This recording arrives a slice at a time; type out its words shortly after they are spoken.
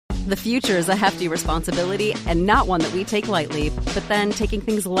The future is a hefty responsibility and not one that we take lightly. But then taking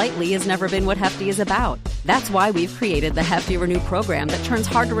things lightly has never been what Hefty is about. That's why we've created the Hefty Renew program that turns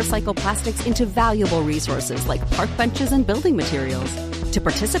hard-to-recycle plastics into valuable resources like park benches and building materials. To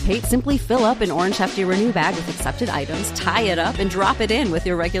participate, simply fill up an orange Hefty Renew bag with accepted items, tie it up, and drop it in with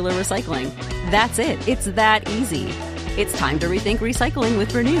your regular recycling. That's it. It's that easy. It's time to rethink recycling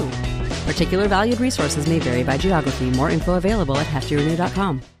with Renew. Particular valued resources may vary by geography. More info available at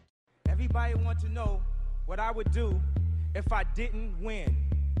heftyrenew.com. Everybody want to know what I would do if I didn't win.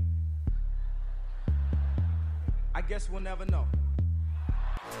 I guess we'll never know.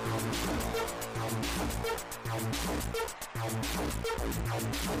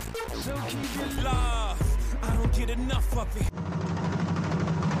 So keep it love. I don't get enough of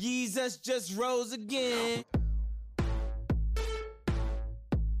it. Jesus just rose again.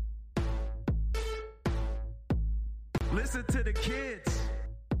 Listen to the kids.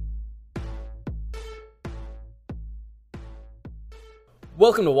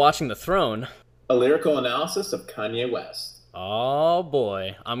 Welcome to Watching the Throne, a lyrical analysis of Kanye West. Oh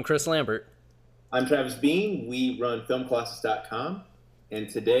boy, I'm Chris Lambert. I'm Travis Bean. We run filmclasses.com, and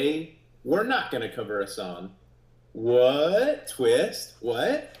today we're not going to cover a song. What? Twist?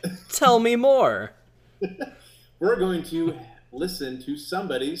 What? Tell me more. We're going to listen to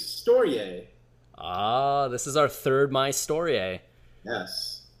somebody's StorYe. This is our third My StorYe.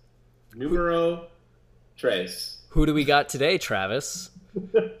 Yes. Numero tres. Who do we got today, Travis?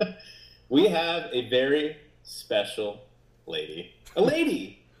 We have a very special lady. A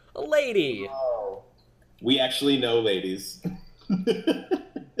lady! A lady! Oh. We actually know ladies.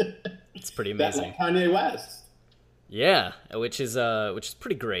 It's pretty amazing. That's like Kanye West. Yeah, which is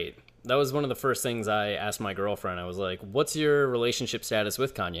pretty great. That was one of the first things I asked my girlfriend. I was like, what's your relationship status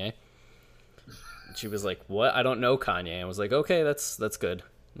with Kanye? And she was like, what? I don't know Kanye. I was like, okay, that's good.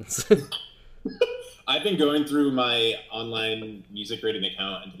 I've been going through my online music rating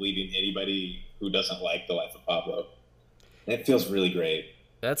account and deleting anybody who doesn't like The Life of Pablo. It feels really great.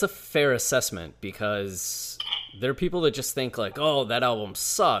 That's a fair assessment, because there are people that just think like, oh, that album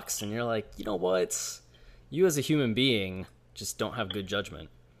sucks. And you're like, you know what? You as a human being just don't have good judgment.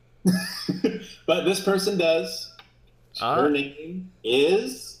 But this person does. Her name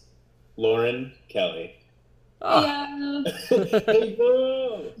is Lauren Kelly. Oh. Hey,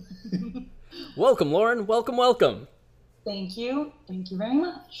 boo! Welcome, Lauren. Welcome. Thank you. Thank you very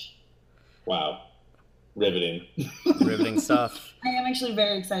much. Wow. Riveting. Riveting stuff. I am actually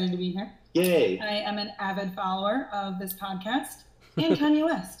very excited to be here. Yay. I am an avid follower of this podcast and Kanye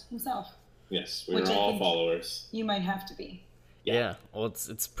West himself. Yes, we're all followers. You might have to be. Yeah. Well,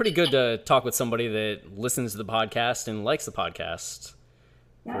 it's pretty good to talk with somebody that listens to the podcast and likes the podcast.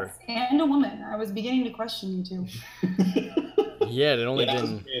 Yes, and a woman. I was beginning to question you too. Yeah, it only been... I was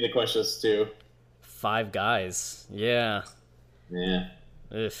beginning to question us too. 5 guys. Yeah. Yeah.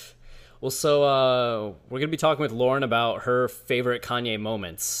 Ugh. Well, so we're going to be talking with Lauren about her favorite Kanye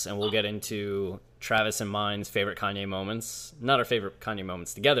moments, and we'll get into Travis and mine's favorite Kanye moments. Not our favorite Kanye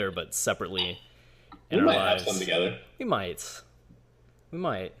moments together, but separately in our lives. We might have some together. We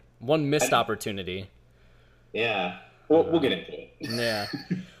might. One missed opportunity. Yeah. We'll get into it. Yeah.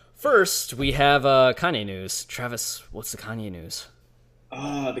 First, we have Kanye news. Travis, what's the Kanye news?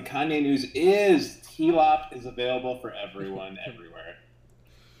 The Kanye news is T-Lop is available for everyone, everywhere.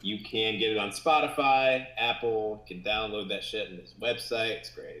 You can get it on Spotify, Apple. You can download that shit on his website. It's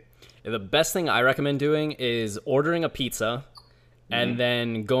great. The best thing I recommend doing is ordering a pizza and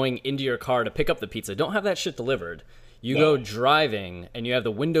then going into your car to pick up the pizza. Don't have that shit delivered. You go driving and you have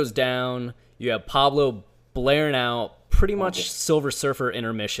the windows down. You have Pablo blaring out pretty much Silver Surfer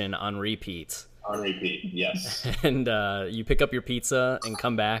intermission on repeat. On repeat, yes. And you pick up your pizza and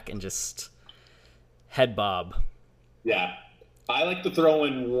come back and just head bob. Yeah. I like to throw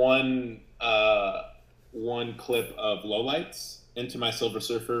in one clip of Lowlights into my Silver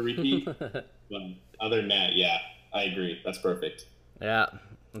Surfer repeat. But other than that, yeah, I agree. That's perfect. Yeah,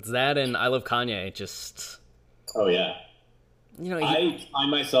 it's that and I Love Kanye. Just... Oh, yeah. You know, I find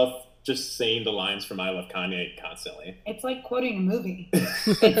myself just saying the lines from I Love Kanye constantly. It's like quoting a movie.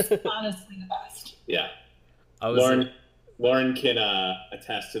 It's honestly the best. Yeah. Lauren can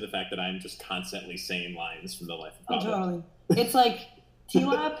attest to the fact that I'm just constantly saying lines from The Life of Pablo. Totally. It's like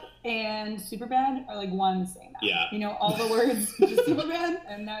T-Lop and Superbad are like one and the same. Yeah. You know all the words to Superbad,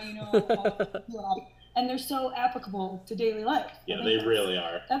 and now you know all the T-Lop. And they're so applicable to daily life. Yeah, they really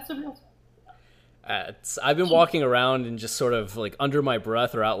are. That's the real thing. I've been walking around and just sort of like under my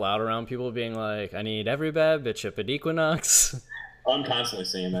breath or out loud around people being like, I need every bad bitch up at Equinox. I'm constantly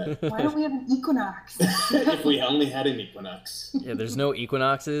saying that. Why don't we have an equinox? If we only had an equinox. Yeah, there's no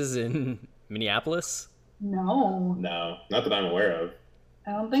equinoxes in Minneapolis. No, No, not that I'm aware of.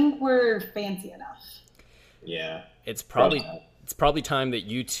 I don't think we're fancy enough. Yeah. It's probably time that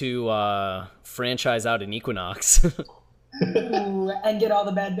you two franchise out an Equinox. Ooh, and get all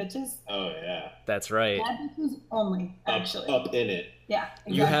the bad bitches. Oh yeah. That's right. Bad bitches only, actually. Up in it. Yeah,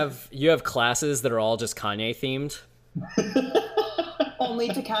 exactly. You have classes that are all just Kanye themed. Only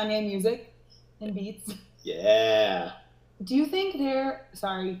to Kanye music and beats. Yeah. Do you think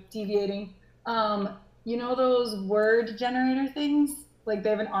sorry, deviating, you know those word generator things? Like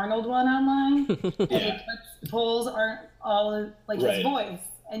they have an Arnold one online? And it polls aren't all like his voice,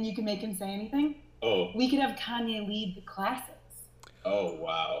 and you can make him say anything? Oh. We could have Kanye lead the classes. Oh,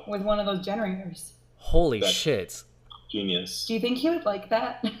 wow. With one of those generators. Holy shit. Genius. Do you think he would like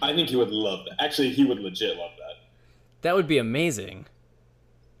that? I think he would love that. Actually, he would legit love that. That would be amazing.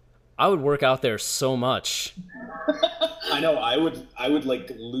 I would work out there so much. I know. I would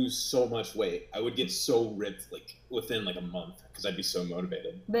like lose so much weight. I would get so ripped like within like a month because I'd be so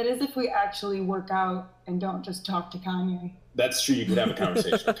motivated. That is if we actually work out and don't just talk to Kanye. That's true. You could have a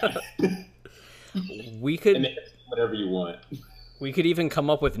conversation with Kanye. We could and whatever you want. We could even come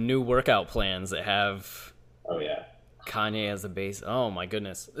up with new workout plans that have Kanye as the base. Oh my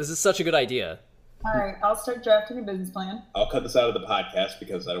goodness. This is such a good idea. All right, I'll start drafting a business plan. I'll cut this out of the podcast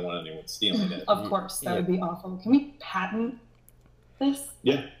because I don't want anyone stealing it. Of course, that would be awful. Can we patent this?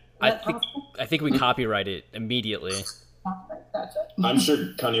 Yeah. I think we copyright it immediately. That's it. I'm sure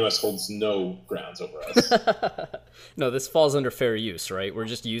Kanye West holds no grounds over us. No, this falls under fair use, right? We're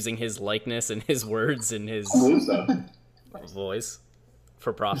just using his likeness and his words and his voice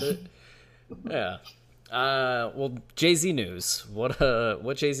for profit. Yeah. Well, Jay-Z news.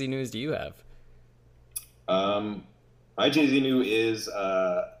 What Jay-Z news do you have? My Jay-Z news is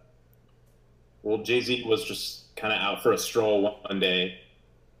Jay-Z was just kind of out for a stroll one day.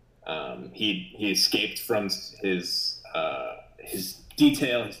 He escaped from his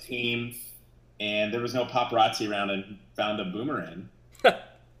detail, his team, and there was no paparazzi around, and found a boomerang.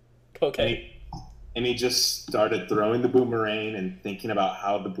 Okay. And he just started throwing the boomerang and thinking about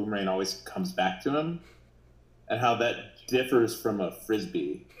how the boomerang always comes back to him, and how that differs from a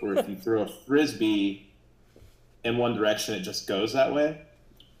frisbee, where if you throw a frisbee in one direction, it just goes that way.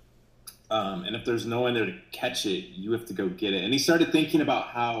 And if there's no one there to catch it, you have to go get it. And he started thinking about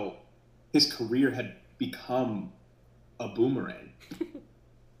how his career had become a boomerang.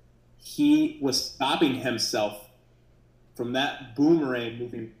 He was stopping himself from that boomerang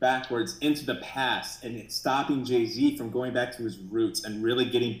moving backwards into the past, and it's stopping Jay-Z from going back to his roots and really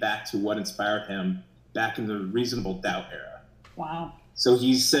getting back to what inspired him back in the Reasonable Doubt era. Wow. So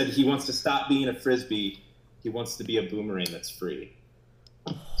he said he wants to stop being a frisbee. He wants to be a boomerang that's free.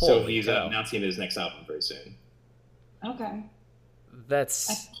 So he's announcing his next album very soon. Okay.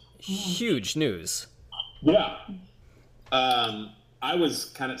 That's huge news. Yeah. I was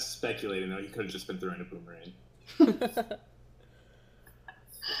kind of speculating, though. He could have just been throwing a boomerang.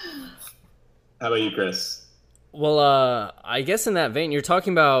 How about you, Chris? Well, I guess in that vein, you're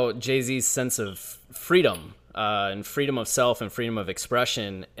talking about Jay-Z's sense of freedom, and freedom of self and freedom of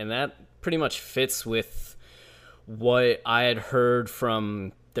expression, and that pretty much fits with what I had heard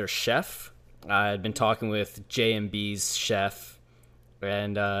from their chef. I had been talking with J&B's chef,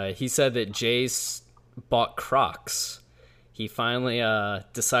 and he said that Jay's bought Crocs. He finally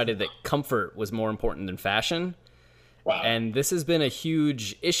decided that comfort was more important than fashion. Wow. And this has been a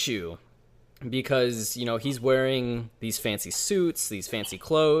huge issue because, he's wearing these fancy suits, these fancy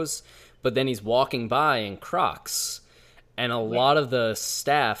clothes, but then he's walking by in Crocs. And a lot of the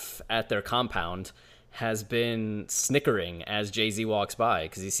staff at their compound has been snickering as Jay-Z walks by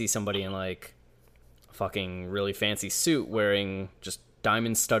because you see somebody in like a fucking really fancy suit wearing just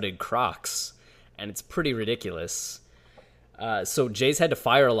diamond-studded Crocs, and it's pretty ridiculous. So Jay's had to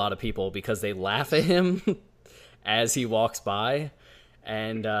fire a lot of people because they laugh at him as he walks by.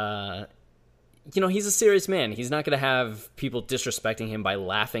 And, he's a serious man. He's not going to have people disrespecting him by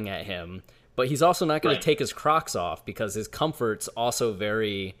laughing at him. But he's also not going to take his Crocs off because his comfort's also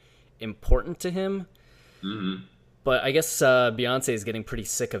very important to him. Mm-hmm. But I guess Beyonce is getting pretty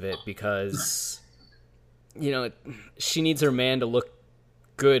sick of it because, she needs her man to look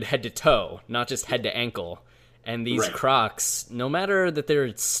good head to toe, not just head to ankle. And these Crocs, no matter that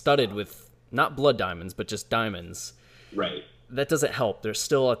they're studded with not blood diamonds, but just diamonds, that doesn't help. They're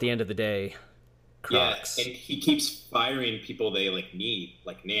still, at the end of the day, Crocs. Yeah, and he keeps firing people they need,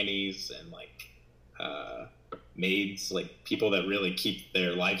 like nannies and maids, like people that really keep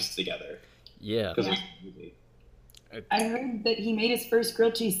their lives together. Yeah. I heard that he made his first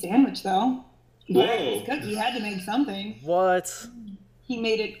grilled cheese sandwich, though. Whoa. He had to make something. What? He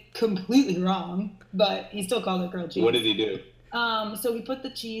made it completely wrong, but he still called it grilled cheese. What did he do? So he put the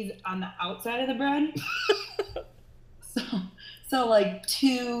cheese on the outside of the bread. so like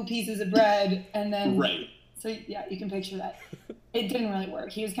 2 pieces of bread, and then Right. So yeah, you can picture that. It didn't really work.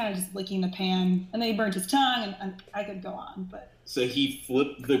 He was kind of just licking the pan, and then he burnt his tongue, and I could go on, but. So he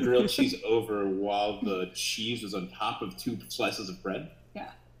flipped the grilled cheese over while the cheese was on top of 2 slices of bread? Yeah.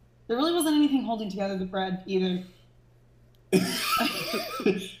 There really wasn't anything holding together the bread either.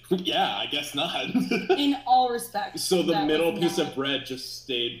 Yeah, I guess not. In all respects. So the that middle was piece not- of bread just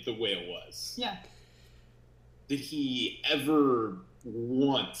stayed the way it was. Yeah. Did he ever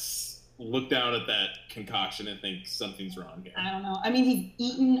once look down at that concoction and think something's wrong here? I don't know. I mean, he's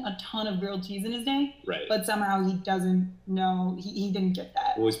eaten a ton of grilled cheese in his day, Right. but somehow he doesn't know. He didn't get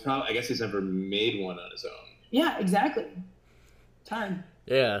that. Well, I guess he's never made one on his own. Yeah, exactly. It's hard.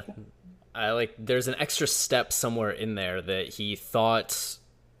 Yeah. There's an extra step somewhere in there that he thought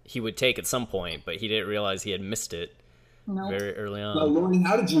he would take at some point, but he didn't realize he had missed it No. very early on. Now, Lauren,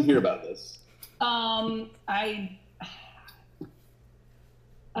 how did you hear about this?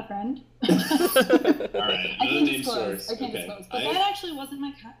 A friend. All right, I another can't name disclose. source. I can't Okay. disclose. But that actually wasn't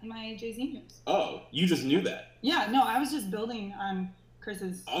my Jay-Z news. Oh, you just knew that. Yeah, no, I was just building on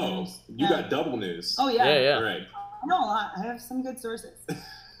Chris's Oh, news. you got double news. Oh, yeah. Yeah. All right. I know a lot. I have some good sources.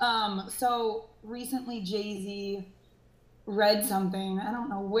 So recently Jay-Z read something. I don't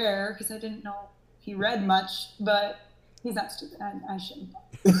know where, because I didn't know he read much, but he's not stupid. I shouldn't.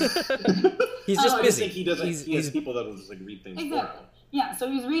 He's just I just busy. think he doesn't. He has He's people that will just read things for Exactly. him. Yeah, so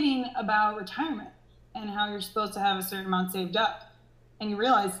he was reading about retirement and how you're supposed to have a certain amount saved up. And he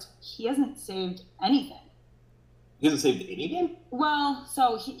realized he hasn't saved anything. He hasn't saved anything? Well,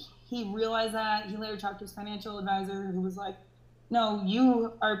 so he realized that. He later talked to his financial advisor, who was like, no,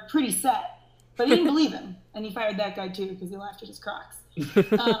 you are pretty set. But he didn't believe him. And he fired that guy too, because he laughed at his Crocs.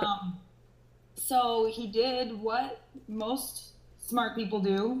 So he did what most smart people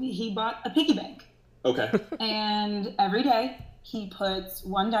do. He bought a piggy bank. Okay. And every day he puts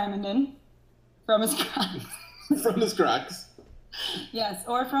 1 diamond in from his Crocs. From his Crocs. Yes,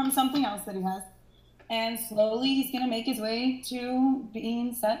 or from something else that he has. And slowly he's going to make his way to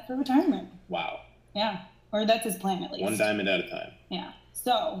being set for retirement. Wow. Yeah, or that's his plan at least. 1 diamond at a time. Yeah.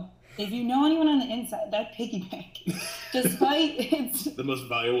 So, if you know anyone on the inside, that piggy bank, despite its... The most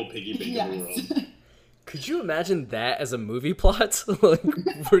valuable piggy bank in the world. Could you imagine that as a movie plot? Like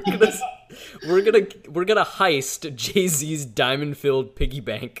we're gonna heist Jay-Z's diamond-filled piggy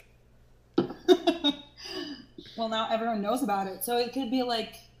bank. Well, now everyone knows about it, so it could be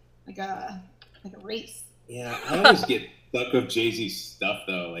like a race. Yeah, I always get stuck with Jay-Z's stuff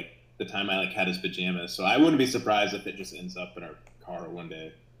though. Like the time I had his pajamas, so I wouldn't be surprised if it just ends up in our car one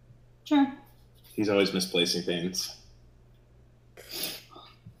day. Sure. He's always misplacing things.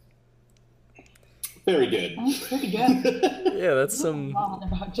 Very good. That's pretty good. Yeah, that's some. Wrong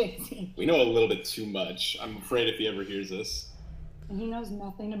about Jay-Z. We know a little bit too much. I'm afraid if he ever hears this. And he knows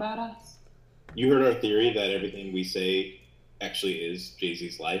nothing about us. You heard our theory that everything we say actually is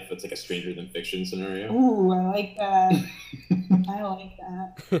Jay-Z's life. It's like a stranger than fiction scenario. Ooh, I like that. I like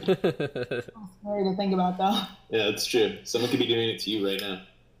that. Scary to think about, though. Yeah, that's true. Someone could be doing it to you right now.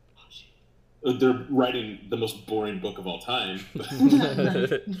 They're writing the most boring book of all time.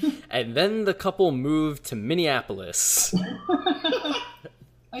 And then the couple moved to Minneapolis.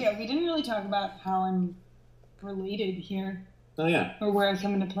 Oh yeah, we didn't really talk about how I'm related here, Oh yeah. or where I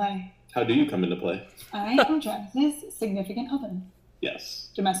come into play. How do you come into play? I am Travis's significant other, Yes.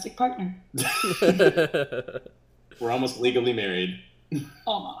 domestic partner, We're almost legally married.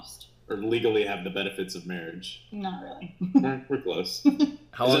 almost. Or legally have the benefits of marriage. Not really. We're close.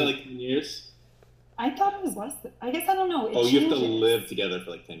 How Is long? that like 10 years? I thought it was less than. I guess I don't know. It Oh, you have to changes. live together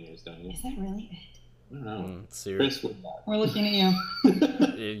for like 10 years, don't you? Is that really it? I don't know. Serious. Chris, what about? We're looking at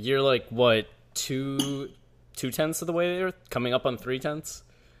you. You're like what, 2/10 of the way there, coming up on 3/10.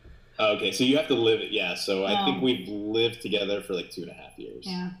 Oh, okay, so you have to live it. Yeah, so I No. think we've lived together for like 2.5 years.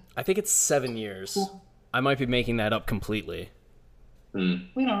 Yeah. I think it's 7 years. Cool. I might be making that up completely. Hmm.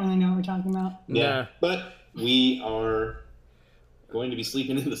 We don't really know what we're talking about. Yeah, but we are going to be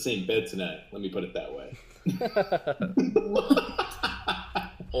sleeping in the same bed tonight. Let me put it that way.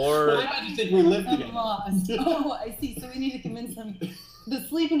 Or Why did you think we live I'm together? lost. Oh, I see. So we need to convince them the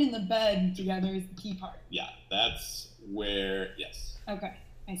sleeping in the bed together is the key part. Yeah, that's where. Yes. Okay,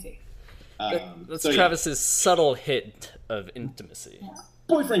 I see. that's so, yeah. Travis's subtle hint of intimacy. Yeah.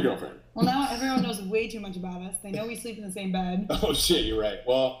 Boyfriend, girlfriend. Well, now everyone knows way too much about us. They know we sleep in the same bed. Oh shit, you're right.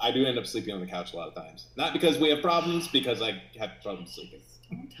 Well, I do end up sleeping on the couch a lot of times. Not because we have problems, because I have problems sleeping.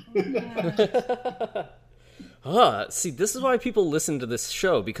 Don't tell them that. See, this is why people listen to this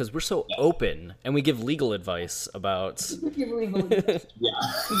show, because we're so open and we give legal advice about... Yeah.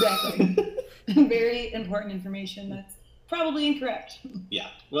 Exactly. Very important information that's probably incorrect. Yeah.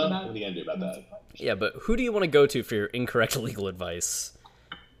 Well, what are you going to do about that? Yeah, but who do you want to go to for your incorrect legal advice?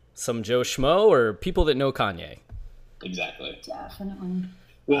 Some Joe Schmo or people that know Kanye? Exactly. Definitely.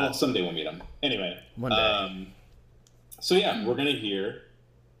 Well, someday we'll meet him. Anyway. One day. So yeah, we're going to hear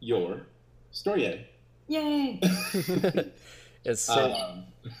your StorYe. Yay! It's so...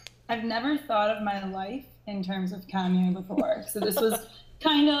 I've never thought of my life in terms of Kanye before, so this was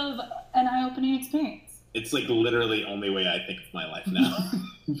kind of an eye-opening experience. It's like literally the only way I think of my life now.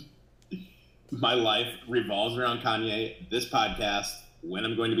 My life revolves around Kanye, this podcast, when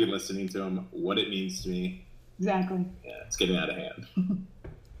I'm going to be listening to him, what it means to me. Exactly. Yeah, it's getting out of hand.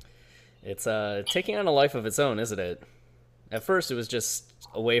 It's taking on a life of its own, isn't it? At first, it was just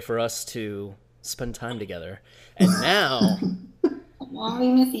a way for us to spend time together. And now... Well, we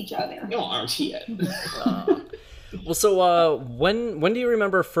miss each other. No, aren't yet. Well, so when do you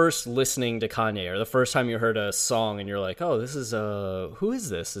remember first listening to Kanye, or the first time you heard a song and you're like, oh, this is who is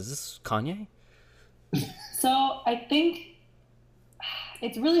this? Is this Kanye? So I think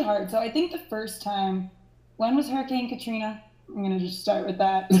it's really hard. So I think the first time, when was Hurricane Katrina? I'm gonna just start with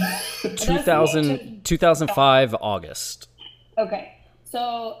that. 2005 August. Okay.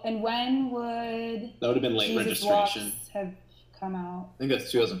 So, and when would That would have been late Jesus registration. Walks have come out? I think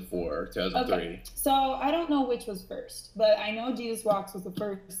that's 2004, 2003. Okay. So I don't know which was first, but I know Jesus Walks was the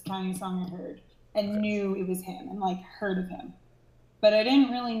first Kanye song I heard and knew it was him and like heard of him. But I didn't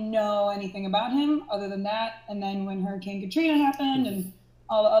really know anything about him other than that. And then when Hurricane Katrina happened and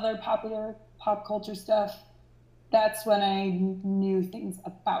all the other popular pop culture stuff, that's when I knew things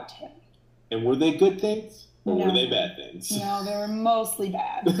about him. And were they good things? Or No. were they bad things? No, they were mostly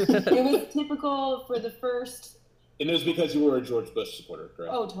bad. It was typical for the first... And it was because you were a George Bush supporter,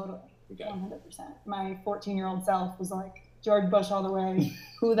 correct? Oh, totally. Okay. 100%. My 14-year-old self was like, George Bush all the way.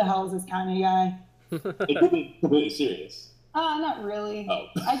 Who the hell is this Kanye guy? It could be completely serious. Not really. Oh.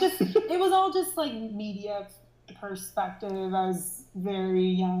 It was all just like media perspective. I was very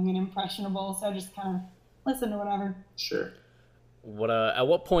young and impressionable, so I just kind of listened to whatever. Sure. At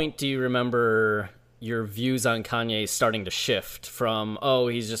what point do you remember your views on Kanye starting to shift from, oh,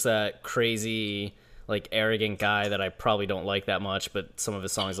 he's just that crazy, like, arrogant guy that I probably don't like that much, but some of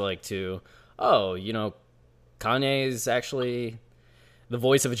his songs I like, to, oh, you know, Kanye is actually the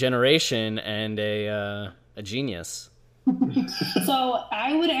voice of a generation and a genius? So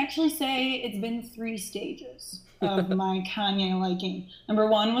I would actually say it's been 3 stages of my Kanye liking. Number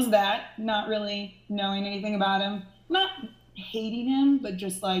 1 was that, not really knowing anything about him. Not hating him, but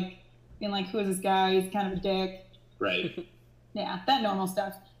just like being like, who is this guy? He's kind of a dick. Right. Yeah, that normal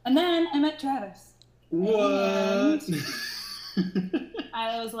stuff. And then I met Travis. What? And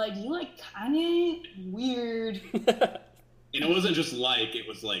I was like, you like Kanye? Weird. And it wasn't just like, it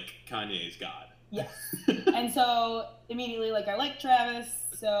was like Kanye's God. Yes. And so immediately, like, I like Travis,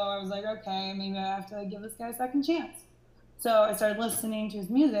 so I was like, okay, maybe I have to give this guy a second chance. So I started listening to his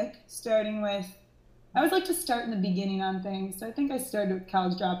music, starting with, I always like to start in the beginning on things, so I think I started with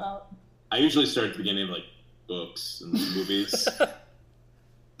College Dropout. I usually start at the beginning of, like, books and movies.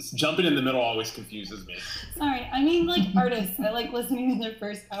 Jumping in the middle always confuses me. Sorry, I mean, like, artists. I like listening to their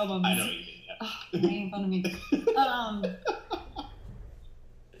first albums. I know what you mean, yeah. Oh, you're making fun of me.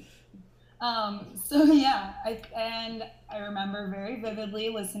 So yeah, I remember very vividly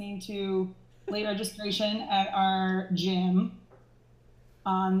listening to Late Registration at our gym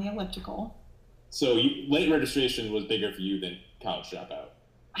on the elliptical. So Late Registration was bigger for you than College Dropout?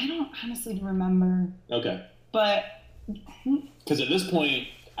 I don't honestly remember. Okay. But... Because at this point,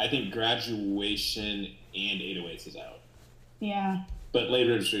 I think Graduation and 808s is out. Yeah. But Late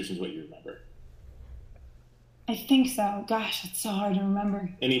Registration is what you remember. I think so. Gosh, it's so hard to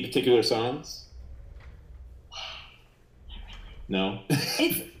remember. Any particular songs? No?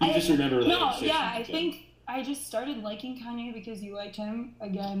 You just remember Late Registration. No, yeah, I think I just started liking Kanye because you liked him.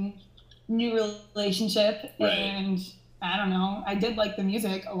 Again, new relationship. Right. And I don't know, I did like the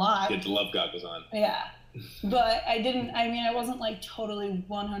music a lot. Get the love goggles on. Yeah. But I wasn't like totally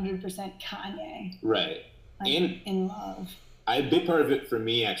 100% Kanye. Right. Like, and in love. A big part of it for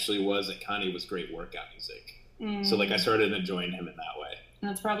me actually was that Kanye was great workout music. So like I started enjoying him in that way. And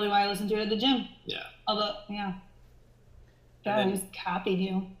that's probably why I listened to it at the gym. Yeah. Although, yeah. God, I just copied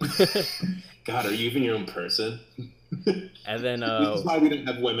you. God, are you even your own person? And then this is why we don't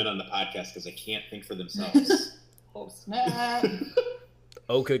have women on the podcast, because they can't think for themselves. Oh, snap.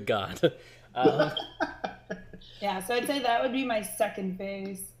 Oh, good God. Yeah, so I'd say that would be my second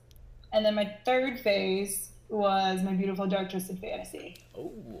phase. And then my third phase was My Beautiful Dark Twisted Fantasy.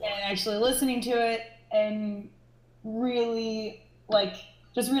 Oh. And actually listening to it and really, like,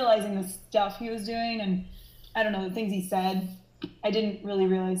 just realizing the stuff he was doing and, I don't know, the things he said. I didn't really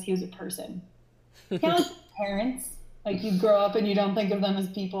realize he was a person. Kind of like parents. Like, you grow up and you don't think of them as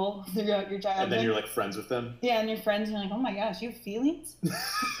people throughout your childhood. And then you're, like, friends with them. Yeah, and you're friends, and you're like, oh my gosh, you have feelings?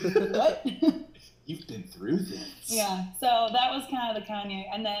 What? You've been through this. Yeah, so that was kind of the Kanye.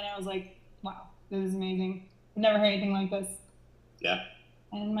 And then I was like, wow, this is amazing. I've never heard anything like this. Yeah.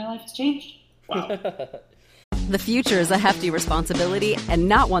 And my life has changed. Wow. The future is a hefty responsibility and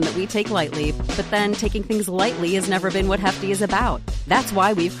not one that we take lightly. But then taking things lightly has never been what Hefty is about. That's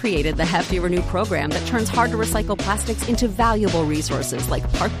why we've created the Hefty Renew program that turns hard-to-recycle plastics into valuable resources like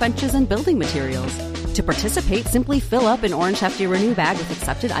park benches and building materials. To participate, simply fill up an orange Hefty Renew bag with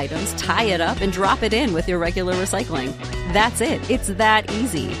accepted items, tie it up, and drop it in with your regular recycling. That's it. It's that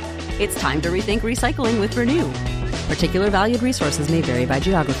easy. It's time to rethink recycling with Renew. Particular valued resources may vary by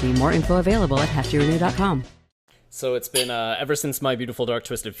geography. More info available at heftyrenew.com. So it's been, ever since My Beautiful Dark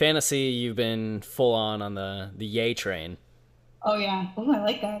Twisted Fantasy, you've been full on the Ye train. Oh, yeah. Oh, I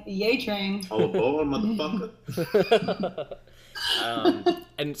like that. The Ye train. Oh, motherfucker.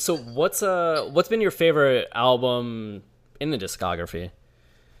 And so what's been your favorite album in the discography?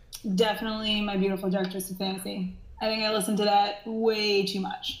 Definitely My Beautiful Dark Twisted Fantasy. I think I listened to that way too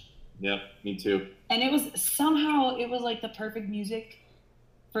much. Yeah, me too. And it was like the perfect music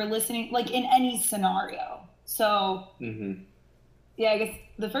for listening, like in any scenario. So, yeah, I guess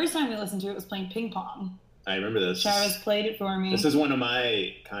the first time we listened to it was playing ping pong. I remember this. Travis played it for me. This is one of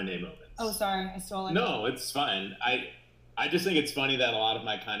my Kanye moments. Oh, sorry, I stole it. No, it's fine. I just think it's funny that a lot of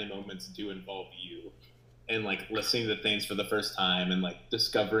my Kanye moments do involve you, and like listening to things for the first time and like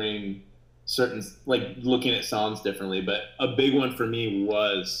discovering certain, like looking at songs differently. But a big one for me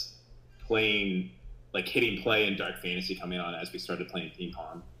was playing, like hitting play in Dark Fantasy coming on as we started playing ping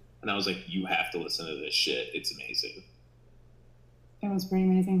pong. And I was like, you have to listen to this shit. It's amazing. It was pretty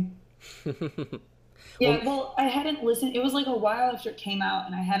amazing. Yeah, well, I hadn't listened. It was like a while after it came out,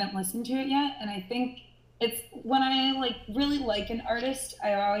 and I hadn't listened to it yet. And I think it's when I like really like an artist,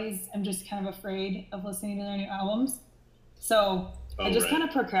 I always am just kind of afraid of listening to their new albums. So I just kind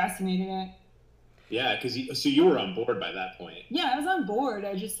of procrastinated it. Yeah, because you were on board by that point. Yeah, I was on board.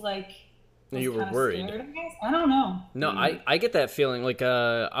 I just like... You were worried. Scared, I guess. I don't know. No, I get that feeling. Like,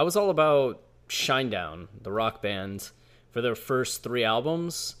 I was all about Shinedown, the rock band, for their first 3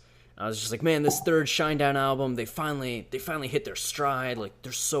 albums. I was just like, man, this third Shinedown album, they finally hit their stride. Like,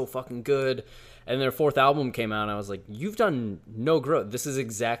 they're so fucking good. And their 4th album came out, and I was like, you've done no growth. This is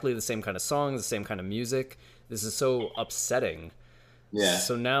exactly the same kind of songs, the same kind of music. This is so upsetting. Yeah.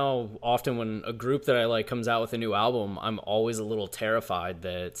 So now, often when a group that I like comes out with a new album, I'm always a little terrified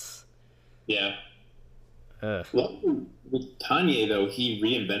that... Yeah. Well, with Kanye, though, he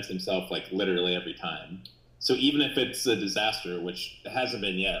reinvents himself, like, literally every time. So even if it's a disaster, which it hasn't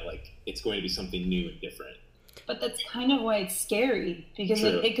been yet, like, it's going to be something new and different. But that's kind of why it's scary, because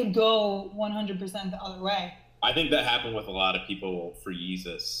it could go 100% the other way. I think that happened with a lot of people for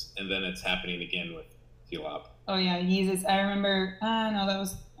Yeezus, and then it's happening again with T-Lop. Oh, yeah, Yeezus. I remember... no, that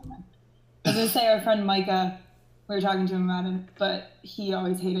was... I was going to say our friend Micah... We were talking to him about it, but he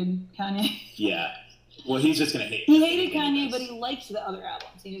always hated Kanye. Yeah. Well, he's just going to hate. He hated Kanye, but he liked the other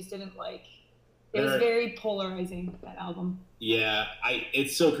albums. He just didn't like... It was very polarizing, that album. Yeah.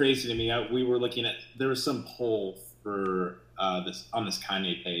 It's so crazy to me. We were looking at... There was some poll for this on this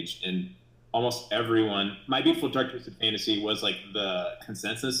Kanye page, and almost everyone... My Beautiful Dark Twisted Fantasy was like the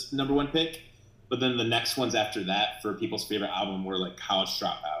consensus #1 pick, but then the next ones after that for people's favorite album were like College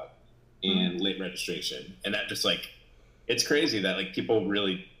Dropout and Late Registration. And that just like, it's crazy that like people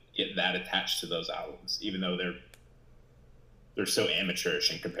really get that attached to those albums, even though they're so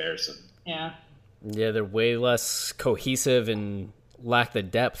amateurish in comparison. Yeah. Yeah, they're way less cohesive and lack the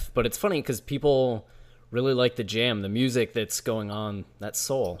depth. But it's funny because people really like the jam, the music that's going on, that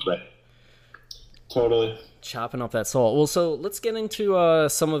soul. Right. Totally. Chopping up that soul. Well, so let's get into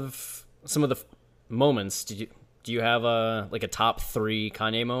some of the moments. Do you have a top 3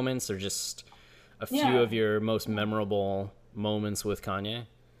 Kanye moments, or just a few of your most memorable moments with Kanye?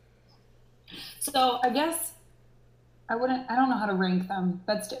 So I guess I don't know how to rank them.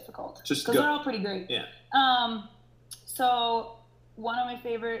 That's difficult. Just because they're all pretty great. Yeah. So one of my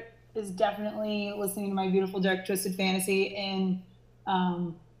favorite is definitely listening to My Beautiful Dark Twisted Fantasy in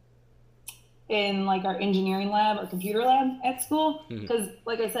in like our engineering lab or computer lab at school. Because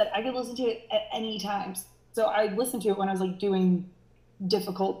like I said, I could listen to it at any time. So I listened to it when I was like doing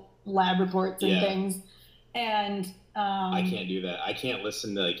difficult lab reports and things. And I can't do that. I can't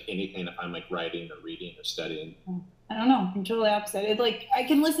listen to like anything if I'm like writing or reading or studying. I don't know. I'm totally opposite. It like I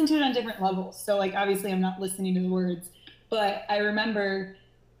can listen to it on different levels. So like obviously I'm not listening to the words, but I remember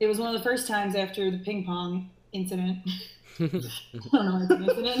it was one of the first times after the ping pong incident. I don't know why it's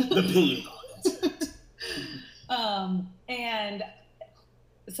an incident. The ping pong incident. And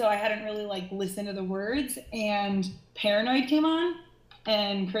so I hadn't really like listened to the words, and Paranoid came on,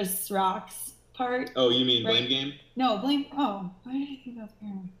 and Chris Rock's part. Oh, you mean Blame Game? No, Blame. Oh, why did I think that was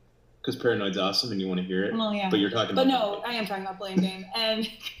Paranoid? Because Paranoid's awesome and you want to hear it. Well, yeah. But you're talking about. But no, I am talking about Blame Game, and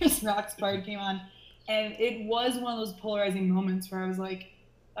Chris Rock's part came on, and it was one of those polarizing moments where I was like,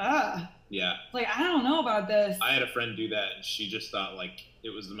 yeah. Like, I don't know about this. I had a friend do that, and she just thought, like, it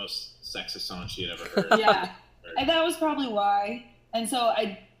was the most sexist song she had ever heard. Yeah. And that was probably why. And so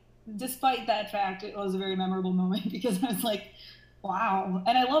despite that fact, it was a very memorable moment because I was like, wow.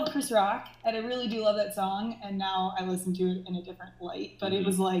 And I love Chris Rock, and I really do love that song, and now I listen to it in a different light. But it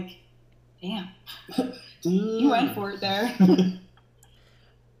was like, damn. You went for it there.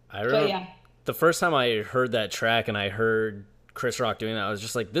 I remember the first time I heard that track and I heard Chris Rock doing that, I was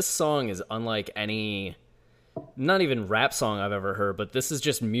just like, this song is unlike any, not even rap song I've ever heard, but this is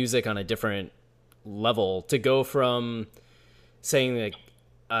just music on a different level. To go from saying like,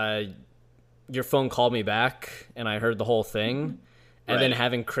 your phone called me back and I heard the whole thing, and then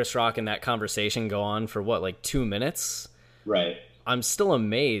having Chris Rock in that conversation go on for what, like 2 minutes? Right. I'm still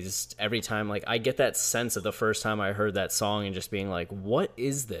amazed every time. Like, I get that sense of the first time I heard that song and just being like, what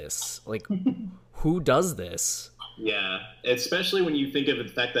is this? Like, who does this? Yeah, especially when you think of the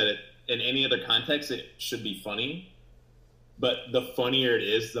fact that in any other context, it should be funny. But the funnier it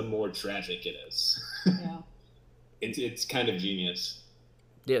is, the more tragic it is. Yeah. It's kind of genius.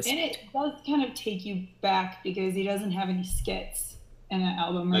 Yes. And it does kind of take you back because he doesn't have any skits in that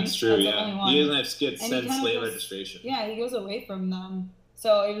album, right? That's true, yeah. He doesn't have skits since Late Registration. Yeah, he goes away from them.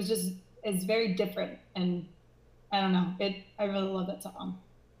 So it was just, it's very different. And I don't know, I really love that song,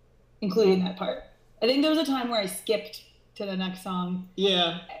 including that part. I think there was a time where I skipped to the next song.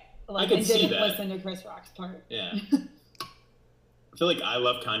 Yeah, like, I could and see didn't that. listen to Chris Rock's part. Yeah. I feel like I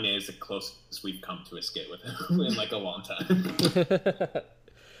Love Kanye is the closest we've come to a skit with him in like a long time.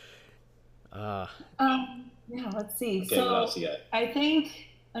 Yeah, let's see. Okay, so what else you got? I think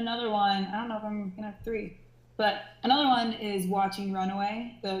another one, I don't know if I'm going to have three, but another one is watching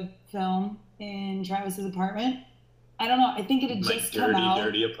Runaway, the film, in Travis's apartment. I don't know. I think it had just come out. My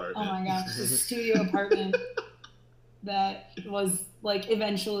dirty apartment. Oh my gosh, the studio apartment that was like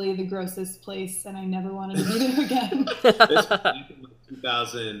eventually the grossest place, and I never wanted to be there again. It's back in like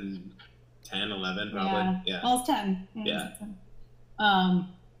 2010, 11, probably. Yeah. Well, it's 10. Yeah. It's 10.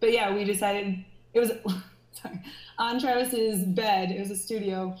 But yeah, we decided it was on Travis's bed. It was a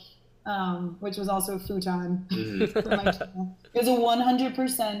studio, which was also a futon for my channel. It was a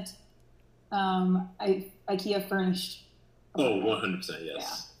 100% IKEA furnished. Oh, 100%, yes. Yeah.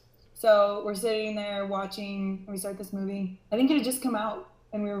 So we're sitting there watching, we start this movie. I think it had just come out,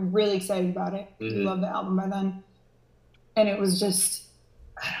 and we were really excited about it. We loved the album by then. And it was just,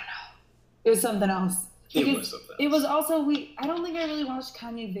 I don't know. It was something else. It was something else. It was also, I don't think I really watched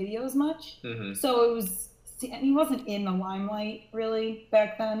Kanye videos much. So it was, and he wasn't in the limelight really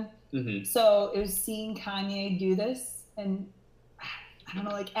back then. So it was seeing Kanye do this, and I don't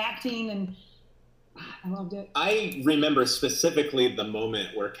know, like acting, and I loved it. I remember specifically the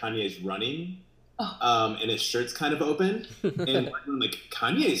moment where Kanye's running, and his shirt's kind of open, and I'm like,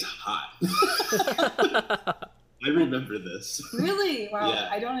 Kanye's hot. I remember this. Really? Wow. Yeah.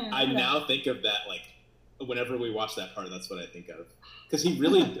 I don't even know I that. now think of that, like, whenever we watch that part, that's what I think of. Because he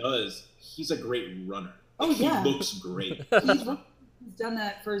really does. He's a great runner. Oh, yeah. He looks great. He's done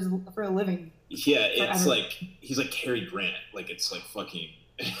that for a living. Yeah, it's forever. like, he's like Cary Grant. Like, it's like fucking,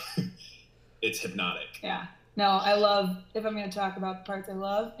 it's hypnotic. Yeah. No, I love, if I'm going to talk about the parts I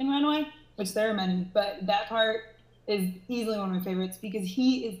love in Runaway, which there are many, but that part is easily one of my favorites because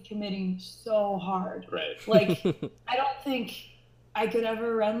he is committing so hard. Right. Like, I don't think I could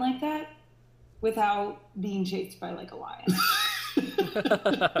ever run like that without being chased by like a lion.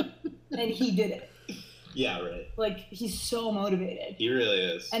 And he did it. Yeah, right. Like, he's so motivated. He really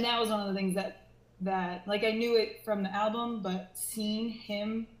is. And that was one of the things that like, I knew it from the album, but seeing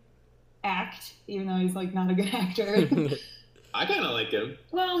him act, even though he's like not a good actor. I kind of like him.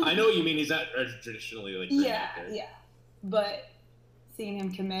 Well, I know what you mean. He's not traditionally like. Yeah. But seeing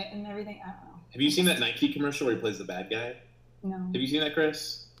him commit and everything, I don't know. Have you seen that Nike commercial where he plays the bad guy? No. Have you seen that,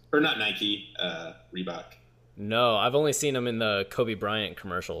 Chris? Or not Nike, Reebok. No, I've only seen him in the Kobe Bryant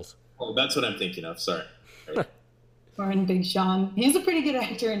commercials. Oh, that's what I'm thinking of. Sorry. Or in Big Sean. He's a pretty good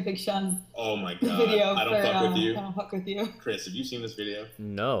actor in Big Sean's Oh my god. video. I don't fuck with you. I don't fuck with you. Chris, have you seen this video?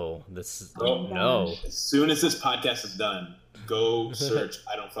 No, this is Oh, no. As soon as this podcast is done, go search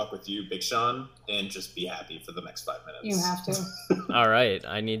I Don't Fuck With You, Big Sean, and just be happy for the next 5 minutes. You have to. All right,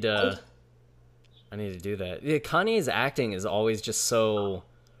 I need to do that. Yeah, Kanye's acting is always just so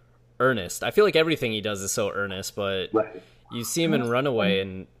earnest. I feel like everything he does is so earnest, but Right. you see him in Runaway,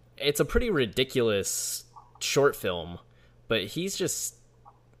 and it's a pretty ridiculous short film, but he's just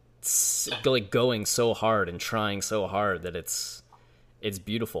like going so hard and trying so hard that it's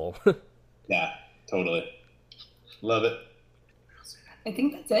beautiful. Yeah, totally. Love it. I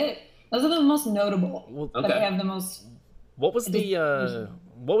think that's it. Those are the most notable that I have the most. What was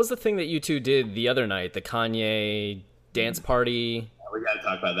the thing that you two did the other night? The Kanye dance party? We got to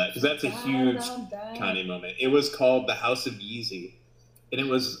talk about that because that's a huge Kanye moment. It was called the House of Yeezy, and it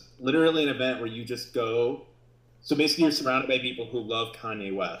was literally an event where you just go. So basically, you're surrounded by people who love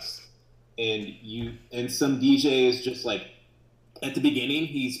Kanye West, and some DJ is just like at the beginning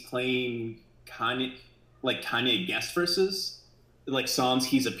he's playing Kanye guest verses, like songs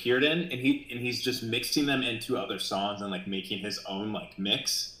he's appeared in, and he's just mixing them into other songs and like making his own like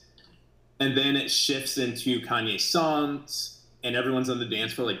mix, and then it shifts into Kanye's songs. And everyone's on the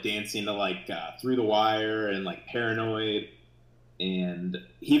dance floor, like dancing to like Through the Wire and like Paranoid, and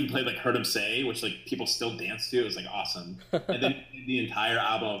he even played like Heard Him Say, which like people still dance to. It was like awesome. And then the entire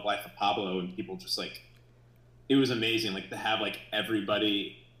album of Life of Pablo, and people just like, it was amazing. Like to have like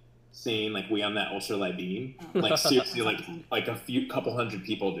everybody saying like "We on that ultra light beam," like seriously, like a couple hundred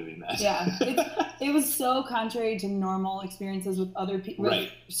people doing that. Yeah, it was so contrary to normal experiences with other people,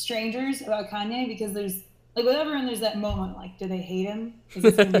 Right. Strangers about Kanye, because there's. Like with everyone, there's that moment, like, do they hate him? Is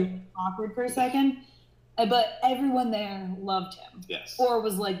this going to be awkward for a second? But everyone there loved him. Yes. Or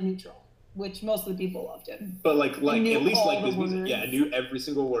was, like, neutral, which most of the people loved him. But, like at least, like, his words. music, yeah, I knew every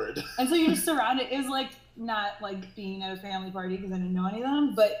single word. And so you're surrounded. It was, like, not, like, being at a family party because I didn't know any of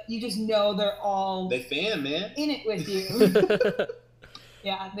them, but you just know they're all They fan, man. in it with you.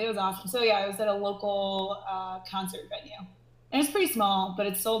 Yeah, it was awesome. So, yeah, I was at a local concert venue. And it's pretty small, but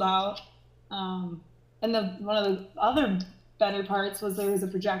it's sold out. And one of the other better parts was there was a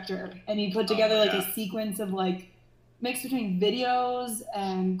projector, and he put together like a sequence of like mix between videos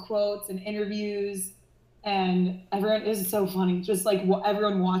and quotes and interviews, and everyone. It was so funny, just like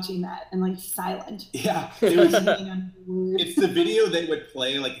everyone watching that and like silent. Yeah, it was. It's the video they would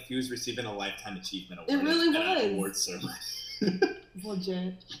play like if he was receiving a lifetime achievement award. It really at was. an award ceremony. It's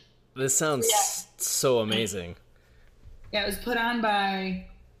legit. This sounds so amazing. Yeah, it was put on by.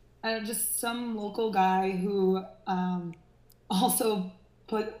 Just some local guy who also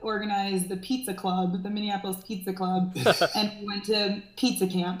organized the pizza club, the Minneapolis Pizza Club, and went to pizza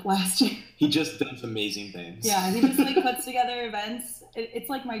camp last year. He just does amazing things. Yeah, he just like puts together events. It's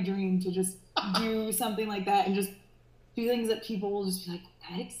like my dream to just do something like that and just do things that people will just be like,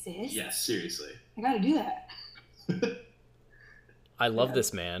 that exists? Yeah, seriously. I gotta do that. I love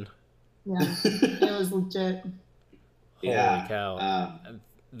this man. Yeah, it was legit. Holy cow.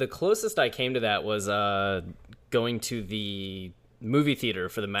 The closest I came to that was going to the movie theater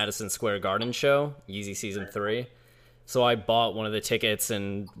for the Madison Square Garden show, Yeezy Season 3. So I bought one of the tickets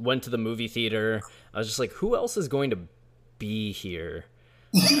and went to the movie theater. I was just like, who else is going to be here?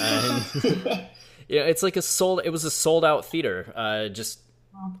 And it's like it was a sold out theater. Just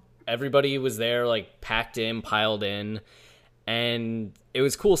everybody was there, like packed in, piled in. And it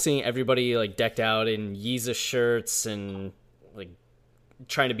was cool seeing everybody like decked out in Yeezus shirts and like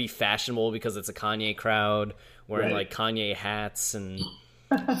trying to be fashionable because it's a Kanye crowd, wearing like Kanye hats and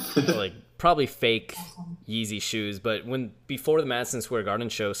like probably fake Yeezy shoes. But before the Madison Square Garden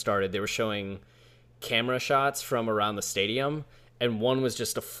show started, they were showing camera shots from around the stadium, and one was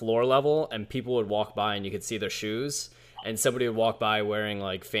just a floor level, and people would walk by and you could see their shoes, and somebody would walk by wearing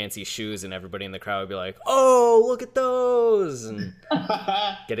like fancy shoes, and everybody in the crowd would be like, "Oh, look at those," and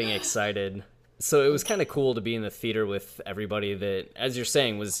getting excited. So it was kind of cool to be in the theater with everybody that, as you're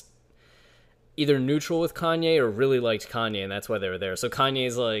saying, was either neutral with Kanye or really liked Kanye, and that's why they were there. So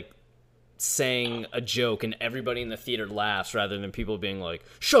Kanye's like saying a joke and everybody in the theater laughs rather than people being like,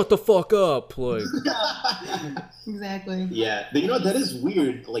 "Shut the fuck up." Like, Exactly. Yeah, but you know, that is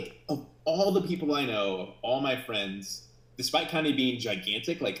weird. Like, of all the people I know, of all my friends, despite Kanye being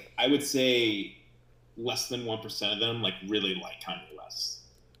gigantic, like I would say less than 1% of them like really like Kanye West.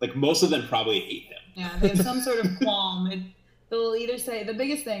 Like most of them probably hate him. Yeah, they have some sort of qualm. They'll either say the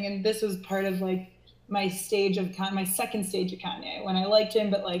biggest thing, and this was part of like my second stage of Kanye, when I liked him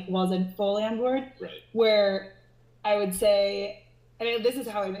but like wasn't fully on board. Right. Where I would say, I mean, this is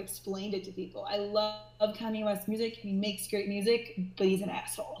how I've explained it to people. I love Kanye West's music. He makes great music, but he's an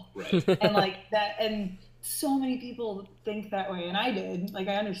asshole. Right. And like that, and so many people think that way, and I did. Like,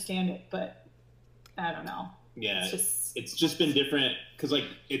 I understand it, but I don't know. Yeah, it's just been different because, like,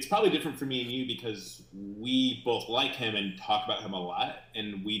 it's probably different for me and you because we both like him and talk about him a lot,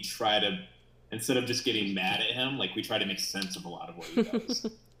 and we try to, instead of just getting mad at him, like, we try to make sense of a lot of what he does.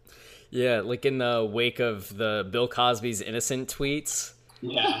 Yeah, like in the wake of the Bill Cosby's innocent tweets.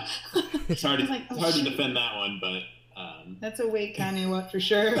 Yeah, it's hard to, like, oh, hard to defend that one, but that's a wake Kanye what for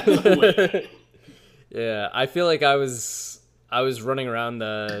sure. Yeah, I feel like I was running around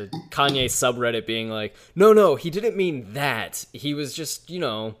the Kanye subreddit being like, no, he didn't mean that. He was just,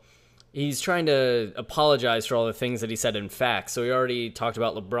 he's trying to apologize for all the things that he said in facts. So he already talked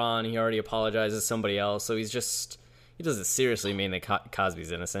about LeBron. He already apologized to somebody else. So he doesn't seriously mean that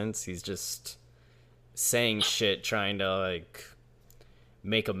Cosby's innocent. He's just saying shit, trying to like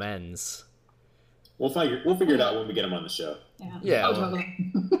make amends. We'll figure it out when we get him on the show. Yeah.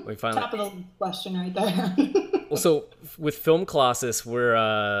 Totally. We finally... Top of the question right there. Well, so with Film Colossus,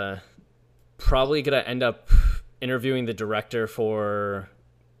 we're probably going to end up interviewing the director for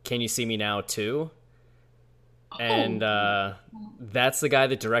Can You See Me Now 2? And that's the guy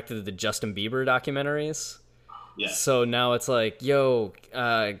that directed the Justin Bieber documentaries. Yeah. So now it's like, yo,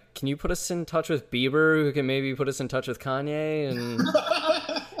 can you put us in touch with Bieber, who can maybe put us in touch with Kanye? And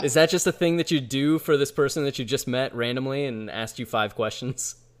is that just a thing that you do for this person that you just met randomly and asked you 5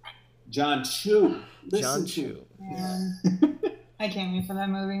 questions? John Chu. John Chu. I can't wait for that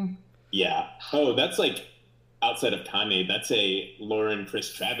movie. Yeah. Oh, that's like outside of Kanye. That's a Lauren,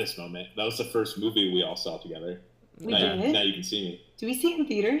 Chris, Travis moment. That was the first movie we all saw together. We did? Now You Can See Me. Do we see it in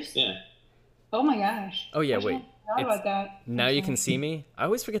theaters? Yeah. Oh my gosh. Oh yeah, I wait. forgot about that. Now You Can See Me? I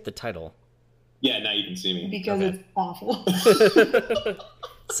always forget the title. Yeah, Now You Can See Me. Because it's awful.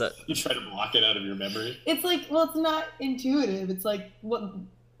 So, you try to block it out of your memory. It's like, well, it's not intuitive. It's like, what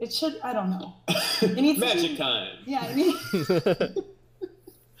it should, I don't know. It needs Magic time. Yeah,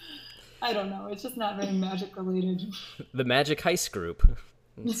 I don't know. It's just not very magic related. The Magic Heist Group.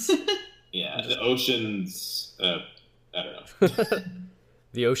 Yeah, the oceans, I don't know.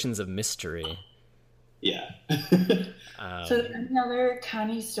 The Oceans of Mystery. Yeah. So any other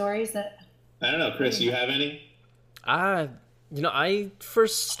Kanye stories that... I don't know, Chris, you have any? I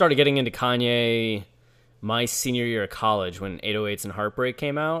first started getting into Kanye my senior year of college when 808s and Heartbreak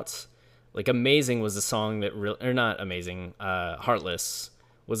came out. Like, Amazing was the song that really... Or not Amazing, Heartless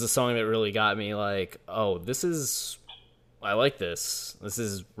was the song that really got me like, oh, I like this. This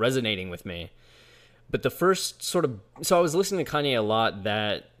is resonating with me. But the first so I was listening to Kanye a lot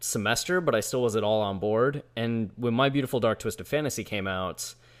that semester, but I still wasn't all on board. And when My Beautiful Dark Twisted Fantasy came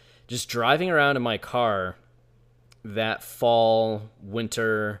out, just driving around in my car that fall,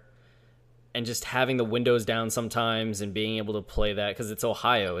 winter, and just having the windows down sometimes and being able to play that, because it's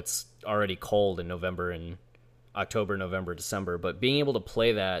Ohio, it's already cold in October, November, December, but being able to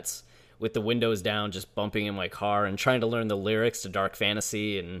play that with the windows down, just bumping in my car and trying to learn the lyrics to Dark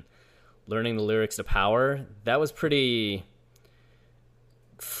Fantasy and learning the lyrics to Power, that was pretty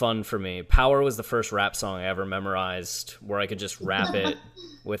fun for me. Power was the first rap song I ever memorized where I could just rap it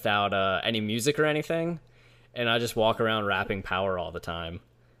without any music or anything, and I just walk around rapping Power all the time.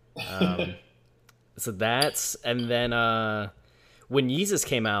 So that's, and then when Yeezus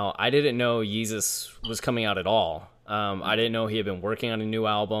came out, I didn't know Yeezus was coming out at all. I didn't know he had been working on a new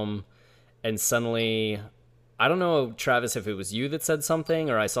album, and suddenly, I don't know, Travis, if it was you that said something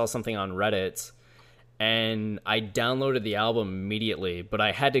or I saw something on Reddit, and I downloaded the album immediately, but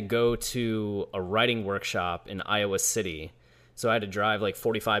I had to go to a writing workshop in Iowa City, so I had to drive like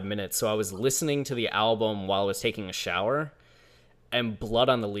 45 minutes. So I was listening to the album while I was taking a shower, and Blood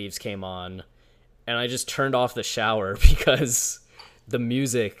on the Leaves came on, and I just turned off the shower because the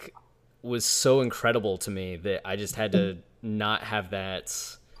music was so incredible to me that I just had to not have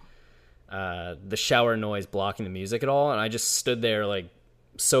that the shower noise blocking the music at all, and I just stood there like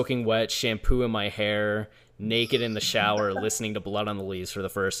soaking wet, shampoo in my hair, naked in the shower, listening to Blood on the Leaves for the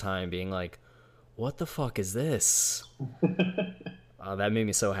first time, being like, what the fuck is this? That made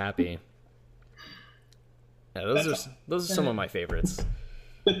me so happy. Yeah, those are some of my favorites.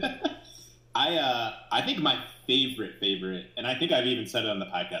 I think my favorite, and I think I've even said it on the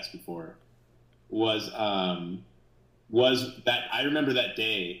podcast before, was that I remember that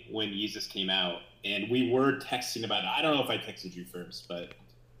day when Yeezus came out, and we were texting about it. I don't know if I texted you first, but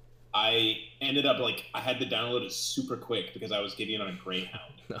I ended up I had to download it super quick because I was getting it on a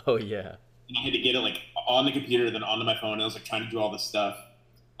Greyhound. Oh yeah. and I had to get it like on the computer, then onto my phone. And I was like trying to do all this stuff,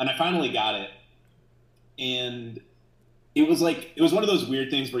 and I finally got it. And it was one of those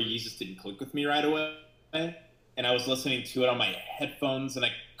weird things where Yeezus didn't click with me right away. And I was listening to it on my headphones, and I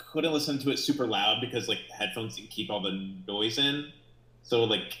couldn't listen to it super loud because like the headphones didn't keep all the noise in. So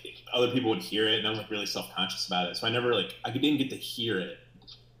like other people would hear it, and I was like really self-conscious about it. So I never I didn't get to hear it.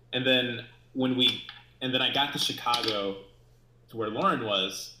 And then I got to Chicago to where Lauren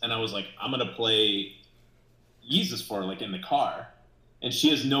was, and I was like, I'm gonna play Yeezus for her, like in the car. And she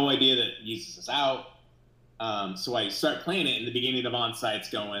has no idea that Yeezus is out. So I start playing it, and the beginning of On Site's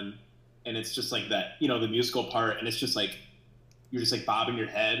going, and it's just like that, the musical part, and it's just like you're just like bobbing your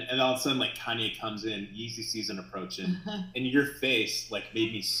head, and then all of a sudden like Kanye comes in, Yeezy season approaching, and your face like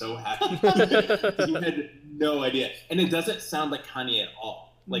made me so happy. You had no idea, and it doesn't sound like Kanye at all.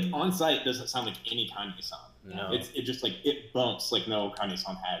 Like On Site doesn't sound like any Kanye song. No. It just like it bumps like no Kanye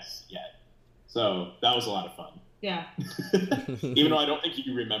song has yet. So that was a lot of fun. Yeah. Even though I don't think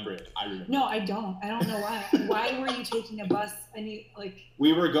you remember it, I remember. No, I don't. I don't know why. Why were you taking a bus?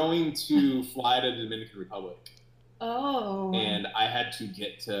 We were going to fly to the Dominican Republic. Oh. And I had to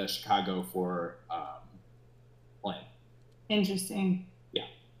get to Chicago for plane. Interesting. Yeah.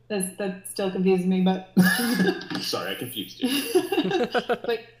 That still confuses me, but. Sorry, I confused you.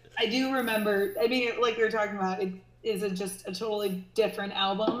 But I do remember. I mean, like we were talking about, it is just a totally different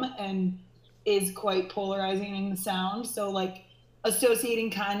album, and is quite polarizing in the sound. So like associating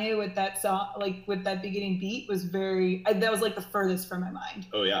Kanye with that song, like with that beginning beat, was that was like the furthest from my mind.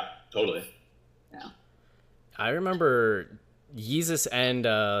 Oh yeah, totally. Yeah. I remember Yeezus and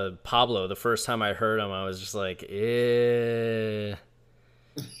Pablo, the first time I heard him, I was just like,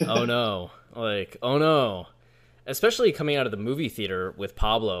 oh no. Like, oh no. Especially coming out of the movie theater with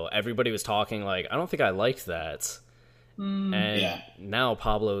Pablo, everybody was talking like, I don't think I liked that. And now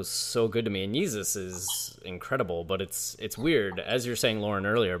Pablo's so good to me, and Yeezus is incredible, but it's weird, as you're saying, Lauren,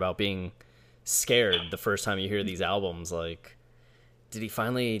 earlier, about being scared the first time you hear these albums. Like, did he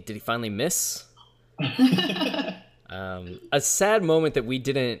finally miss? A sad moment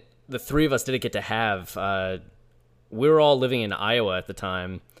that the three of us didn't get to have. We were all living in Iowa at the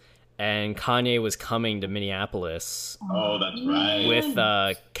time, and Kanye was coming to Minneapolis. Oh, that's right.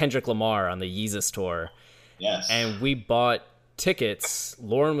 With Kendrick Lamar on the Yeezus tour. Yes. And we bought tickets.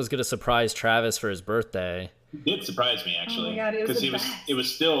 Lauren was going to surprise Travis for his birthday. It did surprise me, actually. Oh my God, because it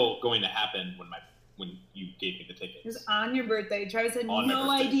was still going to happen when you gave me the tickets. It was on your birthday. Travis had no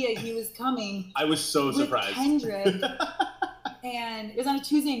idea he was coming. I was so surprised. Kendrick. And it was on a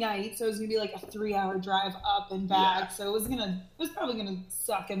Tuesday night, so it was gonna be like a 3-hour drive up and back. Yeah. So it was probably gonna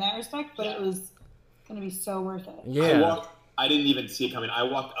suck in that respect, but it was gonna be so worth it. Yeah. I didn't even see it coming. I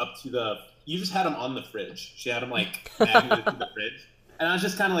walked up to you just had them on the fridge. She had them like magneted to the fridge, and I was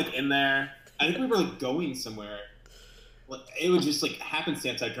just kind of like in there. I think we were like going somewhere. It was just like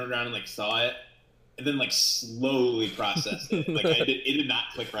happenstance. I turned around and like saw it, and then like slowly processed it. Like it did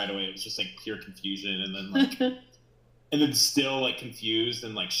not click right away. It was just like pure confusion, and then like, and then still like confused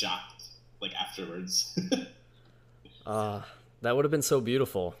and like shocked like afterwards. That would have been so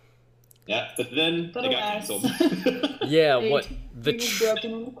beautiful. Yeah, but then they got canceled. Yeah, he was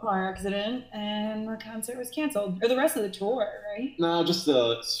broken in a car accident, and the concert was canceled, or the rest of the tour, right? No, just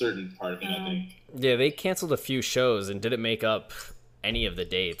a certain part of it, I think. Yeah, they canceled a few shows and didn't make up any of the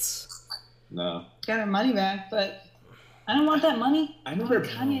dates. No. Got our money back, but I don't want that money. I remember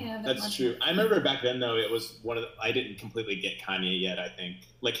Kanye to have that that's money. true. I remember back then though, it was I didn't completely get Kanye yet. I think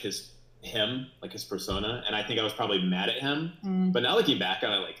like his persona, and I think I was probably mad at him. But now looking back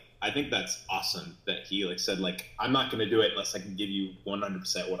on it, I think that's awesome that he said I'm not going to do it unless I can give you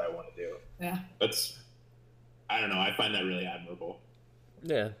 100% what I want to do. Yeah. I don't know. I find that really admirable.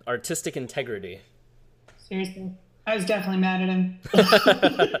 Yeah. Artistic integrity. Seriously. I was definitely mad at him.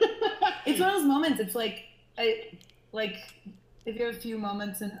 It's one of those moments. It's if you have a few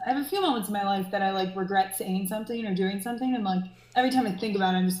moments, and I have a few moments in my life that I regret saying something or doing something. And every time I think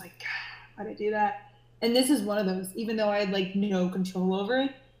about it, I'm just like, God, why'd I do that? And this is one of those, even though I had no control over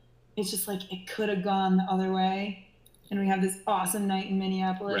it. It's just it could have gone the other way, and we have this awesome night in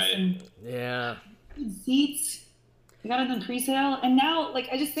Minneapolis, right. And seats. We got it on pre-sale, and now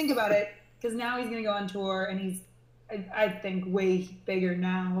I just think about it because now he's gonna go on tour, and he's I think way bigger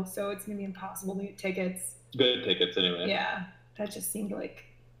now, so it's gonna be impossible to get tickets. Good tickets anyway. Yeah, that just seemed like.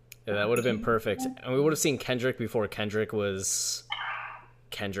 Yeah, that would have been perfect, and we would have seen Kendrick before Kendrick was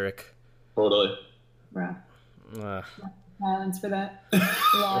Kendrick. Totally. Bruh. Violence for that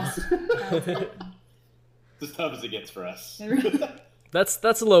loss. As tough as it gets for us. That's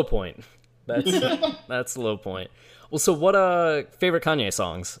a low point. That's a low point. Well, so what favorite Kanye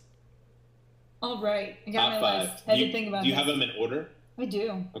songs? All right. I got Top my 5. list. I didn't think about Do you this. have them in order? I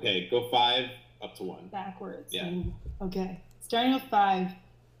do. Okay, go 5 up to 1. Backwards. Yeah. Okay. Starting with 5,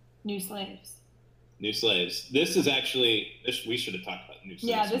 New Slaves. New Slaves. This is actually, we should have talked about New Slaves.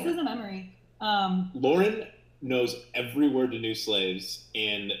 Yeah, this more. is a memory. Lauren knows every word to New Slaves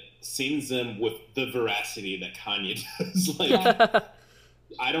and sings them with the veracity that Kanye does. Like,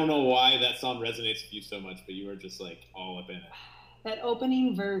 I don't know why that song resonates with you so much, but you were just like all up in it. That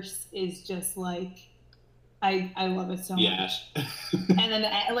opening verse is just like, I love it so much. And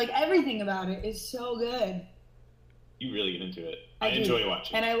then like everything about it is so good. You really get into it. I enjoy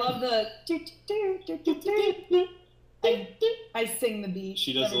watching. And I love the I sing the beat.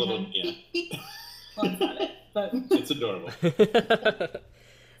 She does a little, time. yeah. Well, it's not it, but it's adorable.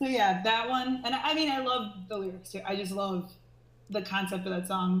 So yeah, that one. And I mean, I love the lyrics too. I just love the concept of that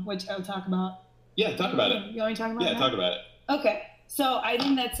song, which I'll talk about. Yeah, talk about it. You want me to talk about it? Yeah, talk about it. Okay. So I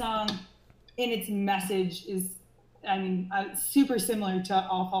think that song in its message is, I mean, super similar to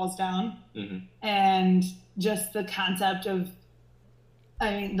All Falls Down. Mm-hmm. And just the concept of,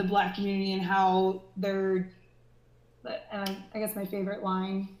 I mean, the Black community and how they're, and I guess my favorite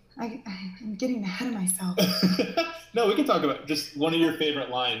line, I'm getting ahead of myself. No, we can talk about just one of your favorite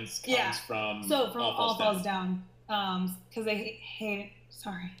lines comes from All Falls Down. Because they hate,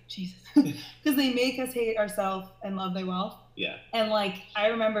 sorry, Jesus. Because they make us hate ourselves and love their wealth. Yeah. And like, I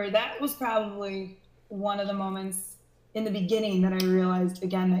remember that was probably one of the moments in the beginning that I realized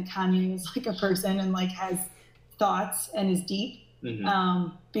again that Kanye is like a person and like has thoughts and is deep.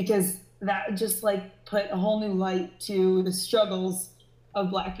 Mm-hmm. Because that just like put a whole new light to the struggles of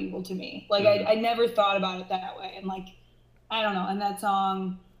Black people to me. Like I never thought about it that way. And like, I don't know. And that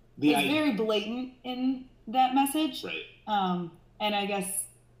song is very blatant in that message. Right. And I guess,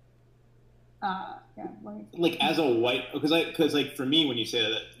 like as a white, because like for me, when you say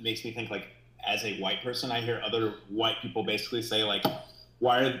that, it makes me think like as a white person, I hear other white people basically say like,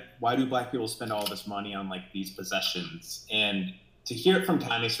 why do Black people spend all this money on like these possessions? And to hear it from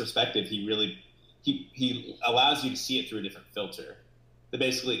Kanye's perspective, he allows you to see it through a different filter. That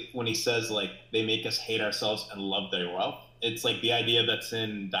basically, when he says like they make us hate ourselves and love their wealth, it's like the idea that's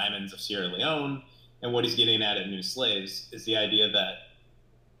in Diamonds of Sierra Leone, and what he's getting at New Slaves is the idea that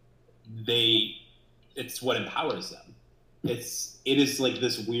it's what empowers them. It is like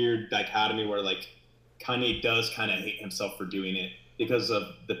this weird dichotomy where like Kanye does kind of hate himself for doing it because of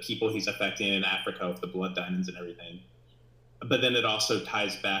the people he's affecting in Africa with the blood diamonds and everything. But then it also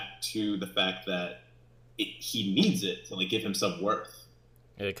ties back to the fact that he needs it to like give himself worth.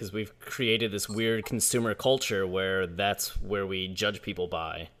 Yeah, because we've created this weird consumer culture where that's where we judge people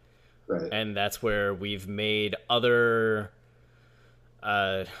by. Right. And that's where we've made other,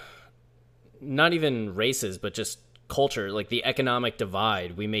 not even races, but just culture, like the economic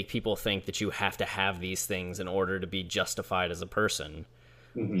divide. We make people think that you have to have these things in order to be justified as a person,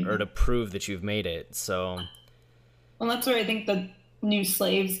 mm-hmm. or to prove that you've made it. So, well, that's where I think the New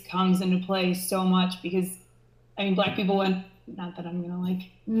Slaves comes into play so much because, I mean, Black people went, not that I'm gonna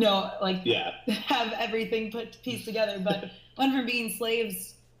have everything pieced together, but went from being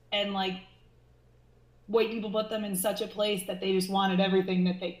slaves and like white people put them in such a place that they just wanted everything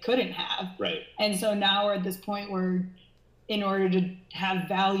that they couldn't have. Right. And so now we're at this point where in order to have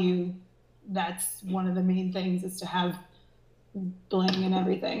value, that's one of the main things is to have bling and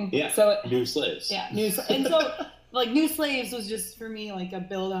everything. Yeah. So New Slaves. Yeah. And so like New Slaves was just for me like a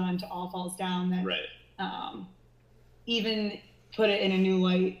build on to All Falls Down that right. Even put it in a new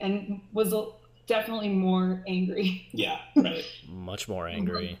light and was definitely more angry. Yeah, right. Much more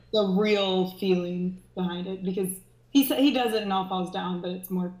angry. The real feeling behind it because he does it in All Falls Down, but it's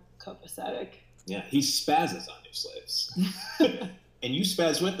more copacetic. Yeah, he spazzes on New Slaves. And you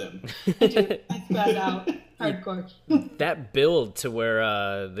spaz with him. I do. I spaz out. Hardcore. That build to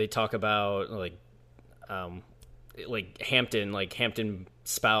where they talk about like Hampton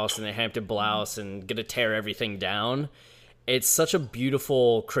spouse and the Hampton blouse and gonna tear everything down. It's such a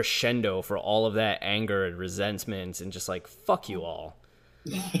beautiful crescendo for all of that anger and resentment and just like, fuck you all.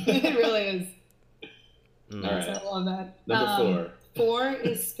 Yeah, it really is. All right. I love that. Number 4. 4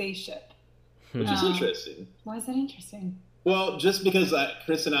 is Spaceship. Which is interesting. Why is that interesting? Well, just because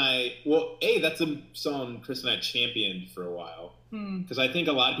Chris and I, that's a song Chris and I championed for a while. Because I think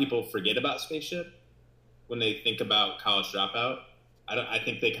a lot of people forget about Spaceship when they think about College Dropout. I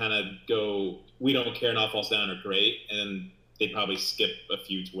think they kind of go, We Don't Care and All Falls Down are great, and they probably skip a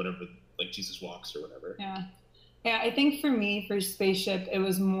few to whatever, like Jesus Walks or whatever. Yeah. Yeah, I think for me, for Spaceship, it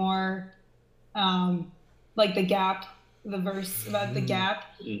was more like the gap, the verse about the gap.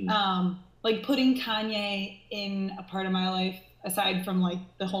 Mm-hmm. Like putting Kanye in a part of my life aside from like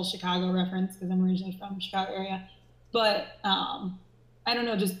the whole Chicago reference, because I'm originally from the Chicago area. But I don't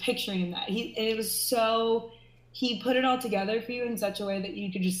know, just picturing that. It was so, he put it all together for you in such a way that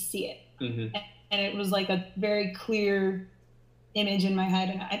you could just see it. Mm-hmm. And it was like a very clear image in my head.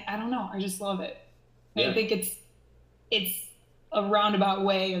 And I don't know, I just love it. Yeah. I think it's a roundabout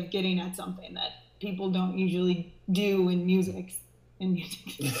way of getting at something that people don't usually do in music.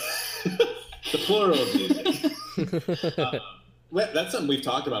 The plural of music. That's something we've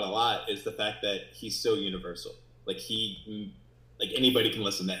talked about a lot, is the fact that he's so universal. Like anybody can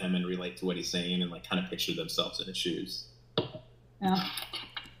listen to him and relate to what he's saying and like kind of picture themselves in his shoes. Yeah.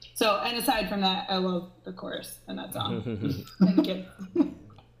 So, and aside from that, I love the chorus in that song. Thank you.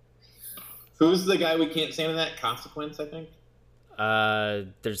 Who's the guy we can't stand in that? Consequence, I think.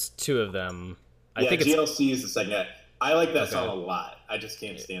 There's two of them. I think GLC is the second guy. I like that song a lot. I just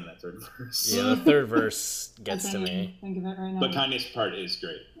can't stand that third verse. Yeah, the third verse gets to me. Think of it right now. But Kanye's part is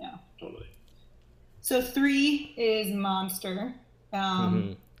great. Yeah. Totally. So 3 is Monster.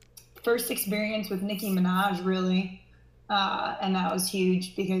 First experience with Nicki Minaj, really. And that was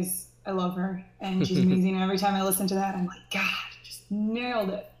huge because I love her and she's amazing. And every time I listen to that, I'm like, God, just nailed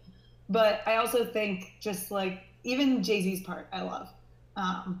it. But I also think just like, even Jay-Z's part, I love.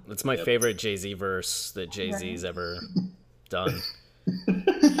 It's my favorite Jay-Z verse that Jay-Z's ever done.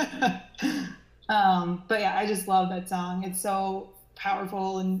 But yeah, I just love that song. It's so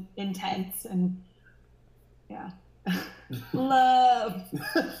powerful and intense and yeah. Love.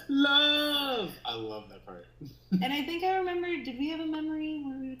 Love. I love that part. And I think I remember, did we have a memory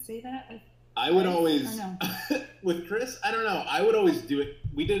where we would say that? I would always, with Chris, I don't know. I would always do it.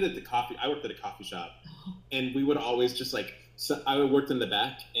 We did it at the coffee. I worked at a coffee shop and we would always just like, so I worked in the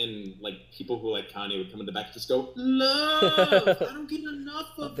back, and like people who like Kanye would come in the back and just go, love. I don't get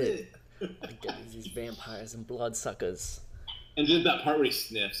enough of it. These vampires and bloodsuckers. And just that part where he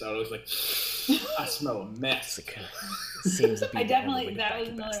sniffs, I was like, I smell a massacre. Seems to be I definitely, that was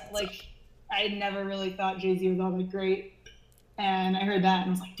another, like, I never really thought Jay-Z was all that great. And I heard that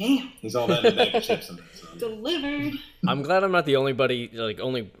and was like, damn. He's all that in a bag of chips in that song. Delivered. I'm glad I'm not the only buddy, like,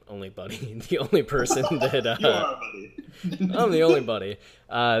 only buddy, the only person that... You are a buddy. I'm the only buddy.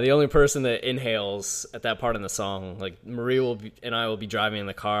 The only person that inhales at that part in the song. Like, Marie and I will be driving in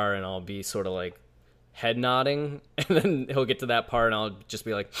the car, and I'll be sort of, like, head nodding, and then he'll get to that part, and I'll just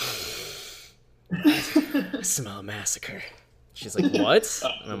be like, I smell a massacre. She's like, what?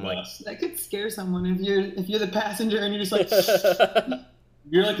 And I'm like, that could scare someone if you're the passenger and you're just like,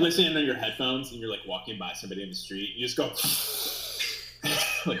 you're like listening to your headphones and you're like walking by somebody in the street. You just go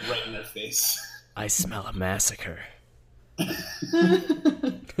like right in their face. I smell a massacre.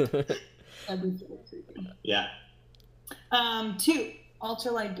 Yeah. 2,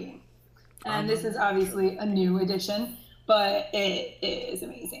 Ultralight Beam. And this is obviously a new edition, but it is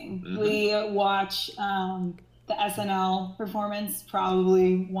amazing. Mm-hmm. We watch the SNL performance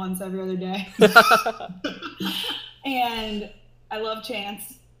probably once every other day. And I love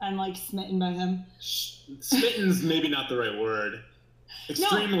Chance. I'm like smitten by him. Smitten's maybe not the right word.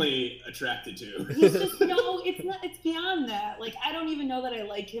 Extremely attracted to. He's just, no, it's not, it's beyond that. Like, I don't even know that I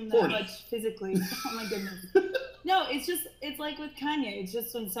like him that much physically. Oh my goodness. No, it's like with Kanye. It's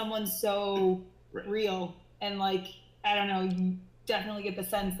just when someone's so real and like, I don't know, you definitely get the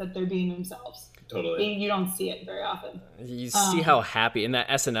sense that they're being themselves. Totally. You don't see it very often. You see how happy in that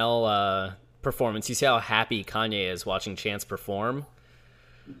SNL performance. You see how happy Kanye is watching Chance perform.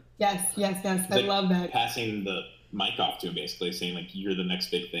 Yes. I love that. Passing the mic off to him, basically saying like, "You're the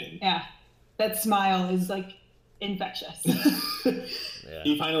next big thing." Yeah, that smile is like infectious. Yeah.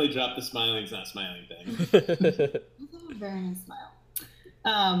 He finally dropped the smiling's not smiling thing. Very nice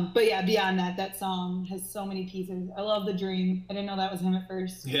smile. But yeah, beyond that song has so many pieces. I love The Dream. I didn't know that was him at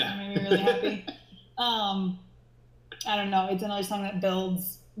first. Yeah, it made me really happy. I don't know. It's another song that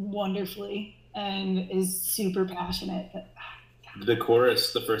builds wonderfully and is super passionate. But, the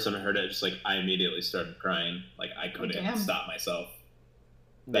chorus, the first time I heard it, just like I immediately started crying. Like I couldn't stop myself.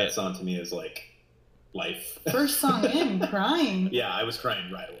 That song to me is like life. First song in, crying. Yeah, I was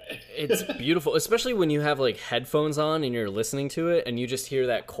crying right away. It's beautiful, especially when you have like headphones on and you're listening to it and you just hear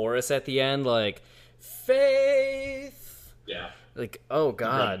that chorus at the end, like faith. Yeah. Like, oh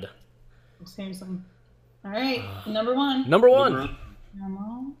God. Seriously. All right, number one. Number one.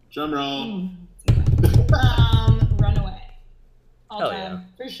 Drum roll. Runaway. All Hell time, yeah.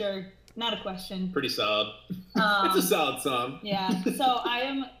 for sure. Not a question. Pretty solid. It's a solid song. Yeah. So I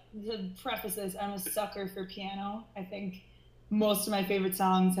am, to preface this, I'm a sucker for piano. I think most of my favorite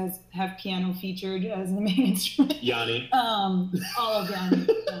songs have piano featured as the main instrument. Yanni. All of Yanni.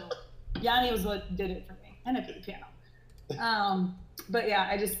 Yanni was what did it for me. And I played the piano. But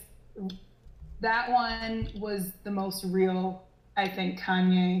yeah, that one was the most real, I think,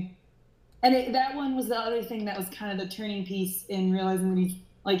 Kanye. And that one was the other thing that was kind of the turning piece in realizing that he's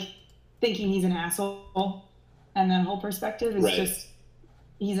like thinking he's an asshole. And that whole perspective is just,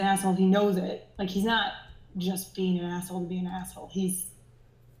 he's an asshole. He knows it. Like, he's not just being an asshole to be an asshole.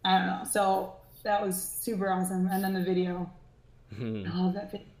 I don't know. So that was super awesome. And then the video. I love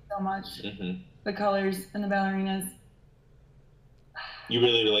that video so much. Mm-hmm. The colors and the ballerinas. You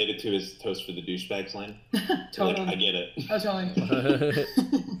really related to his Toast for the Douchebags line? Totally. Like, I get it. Oh, totally.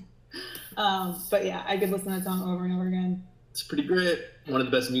 But yeah, I could listen to that song over and over again. It's pretty great. One of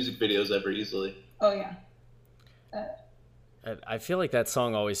the best music videos ever, easily. Oh, yeah. I feel like that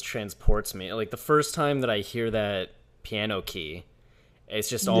song always transports me. Like, the first time that I hear that piano key, it's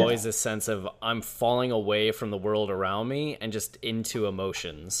just always a sense of I'm falling away from the world around me and just into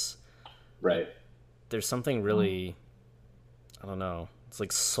emotions. Right. There's something really, I don't know, it's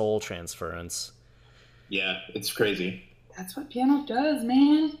like soul transference. Yeah, it's crazy. That's what piano does,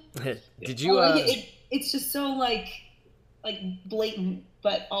 man. Did you... it's just so, like blatant,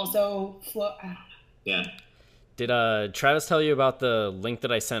 but also... Yeah. Did Travis tell you about the link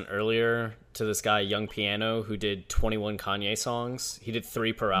that I sent earlier to this guy, Young Piano, who did 21 Kanye songs? He did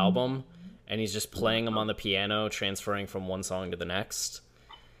 3 per album, and he's just playing them on the piano, transferring from one song to the next.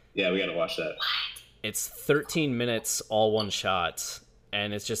 Yeah, we gotta watch that. It's 13 minutes, all one shot,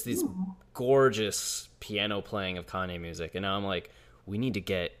 and it's just these gorgeous piano playing of Kanye music. And now I'm like, we need to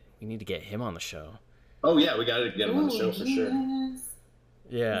get him on the show. Oh yeah, we gotta get him on the show for sure.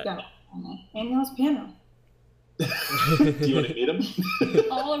 Yeah. And he knows piano. Do you want to meet him?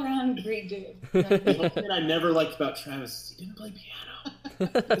 All around great dude. The thing I never liked about Travis is he didn't play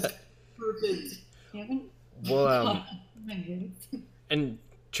piano. It's perfect. Well, and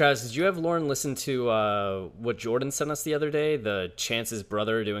Travis, did you have Lauren listen to what Jordan sent us the other day, the Chance's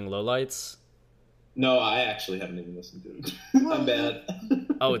brother doing Lowlights? No, I actually haven't even listened to it. I'm bad.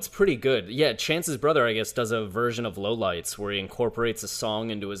 Oh, it's pretty good. Yeah, Chance's brother, I guess, does a version of Lowlights where he incorporates a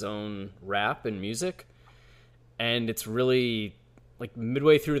song into his own rap and music. And it's really, like,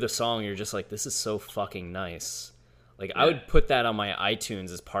 midway through the song, you're just like, this is so fucking nice. Like, I would put that on my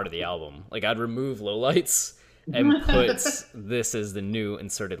iTunes as part of the album. Like, I'd remove Lowlights and put this as the new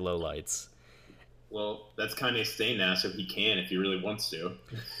inserted Lowlights. Well, that's Kanye staying now, so he can if he really wants to.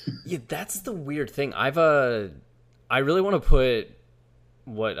 Yeah, that's the weird thing. I really want to put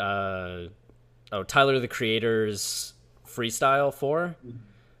what, Tyler, the Creator's Freestyle 4.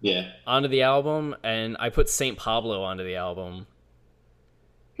 Yeah. Onto the album, and I put St. Pablo onto the album.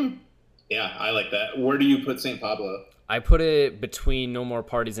 Yeah, I like that. Where do you put St. Pablo? I put it between No More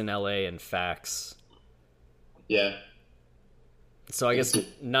Parties in LA and Facts. Yeah. So I guess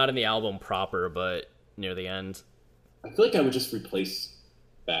not in the album proper, but near the end. I feel like I would just replace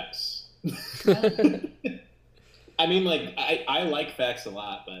Facts. I mean, like, I like Facts a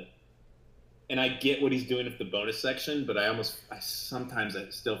lot, but... And I get what he's doing with the bonus section, but sometimes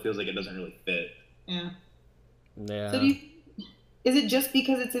it still feels like it doesn't really fit. Yeah. Yeah. So is it just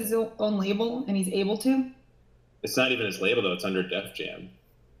because it's his own label and he's able to? It's not even his label, though. It's under Def Jam.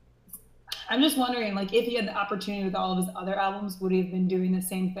 I'm just wondering, like, if he had the opportunity with all of his other albums, would he have been doing the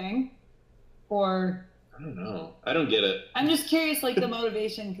same thing? Or... I don't know. I don't get it. I'm just curious, like, the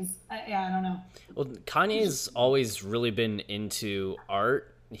motivation, because, I don't know. Well, Kanye's always really been into art.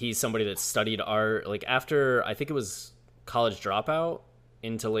 He's somebody that studied art, like after, I think it was College Dropout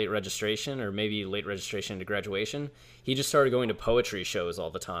into late registration, or maybe late registration into graduation. He just started going to poetry shows all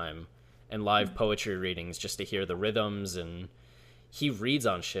the time and live poetry readings just to hear the rhythms, and he reads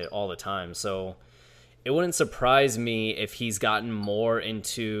on shit all the time. So it wouldn't surprise me if he's gotten more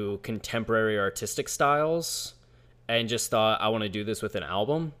into contemporary artistic styles and just thought, I want to do this with an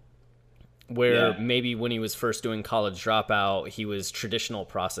album. Where maybe when he was first doing College Dropout, he was traditional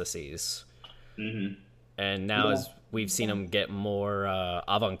processes. Mm-hmm. And now as we've seen him get more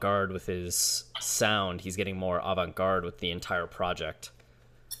avant-garde with his sound, he's getting more avant-garde with the entire project.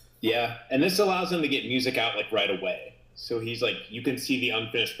 Yeah, and this allows him to get music out, like, right away. So he's like, you can see the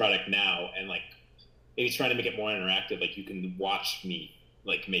unfinished product now, and, like, if he's trying to make it more interactive, like, you can watch me,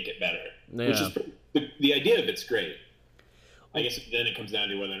 like, make it better. Yeah. Which is, the idea of it's great. I guess then it comes down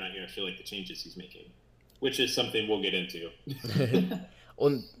to whether or not you actually like the changes he's making, which is something we'll get into.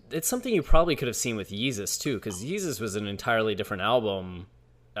 Well, it's something you probably could have seen with Yeezus, too, because Yeezus was an entirely different album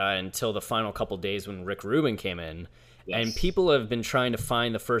until the final couple days when Rick Rubin came in. Yes. And people have been trying to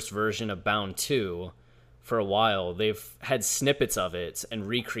find the first version of Bound 2 for a while. They've had snippets of it and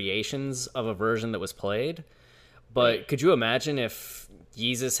recreations of a version that was played. But could you imagine if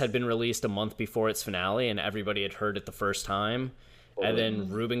Yeezus had been released a month before its finale, and everybody had heard it the first time. And then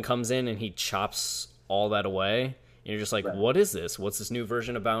Ruben comes in and he chops all that away. And you're just like, what is this? What's this new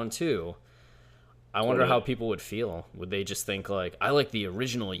version of Bound 2? I wonder how people would feel. Would they just think like, I like the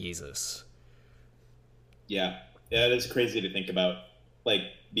original Yeezus? Yeah, that is crazy to think about. Like,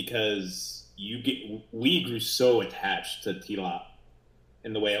 because we grew so attached to T-Lop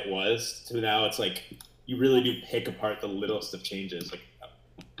in the way it was, to now it's like you really do pick apart the littlest of changes.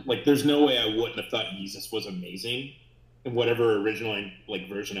 Like there's no way I wouldn't have thought Yeezus was amazing in whatever original like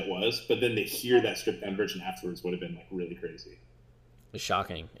version it was, but then to hear that stripped down version afterwards would have been like really crazy. It's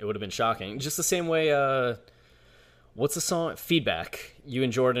shocking. It would have been shocking. Just the same way, what's the song? Feedback. You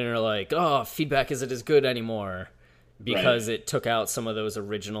and Jordan are like, oh, Feedback isn't as good anymore because it took out some of those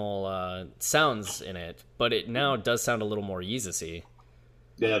original sounds in it, but it now does sound a little more Yeezus-y.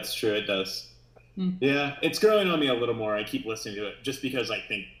 Yeah, that's true. It does. Yeah, it's growing on me a little more. I keep listening to it just because I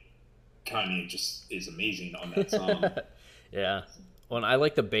think Kanye just is amazing on that song. Yeah. Well, and I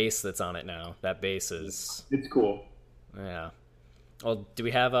like the bass that's on it now. That bass is... It's cool. Yeah. Well, do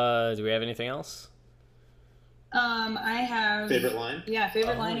we have anything else? I have... Favorite line? Yeah,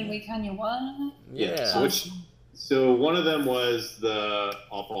 favorite line in Wait Kanye What? Yeah. So one of them was the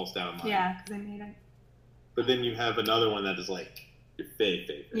All Falls Down line. Yeah, because I made it. But then you have another one that is like your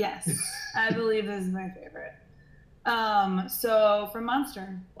favorite. Yes, I believe this is my favorite. So from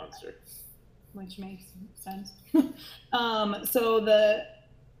Monster, which makes sense. So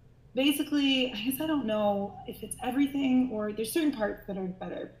basically, I guess I don't know if it's everything or there's certain parts that are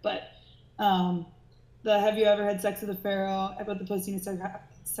better, but the Have You Ever Had Sex with a Pharaoh? I put the pussy in a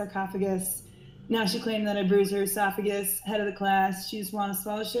sarcophagus. Now she claimed that I bruised her esophagus. Head of the class, she just won a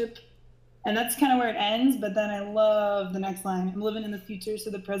scholarship. And that's kind of where it ends, but then I love the next line. I'm living in the future, so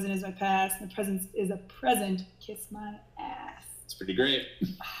the present is my past. The present is a present. Kiss my ass. It's pretty great.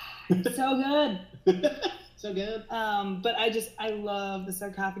 So good. So good. But I love the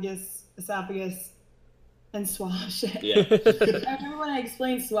sarcophagus, esophagus, and swallowship. Yeah. I remember when I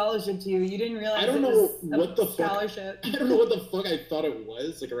explained swallowship to you, you didn't realize I don't know what the fuck. Scholarship. I don't know what the fuck I thought it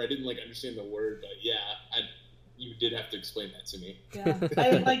was, or I didn't understand the word. But yeah, you did have to explain that to me. Yeah,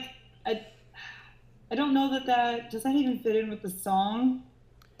 I don't know that does that even fit in with the song?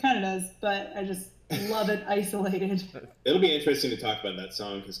 Kind of does, but I just love it isolated. It'll be interesting to talk about that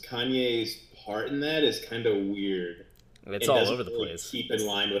song because Kanye's part in that is kind of weird. It's all over the place. Keep in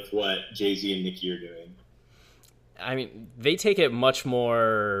line with what Jay-Z and Nicki are doing. I mean, they take it much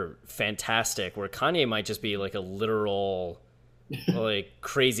more fantastic, where Kanye might just be like a literal, like,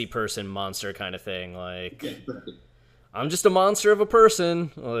 crazy person monster kind of thing. Like, I'm just a monster of a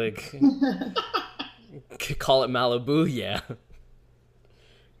person. Like, call it Malibu, yeah.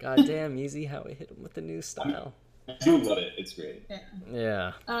 God damn, Yeezy, how he hit him with the new style. I do love it. It's great.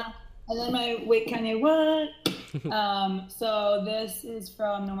 Yeah. And then my Wait Kanye What? So this is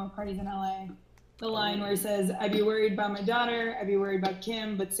from No More Parties in LA. The line where it says, I'd be worried about my daughter, I'd be worried about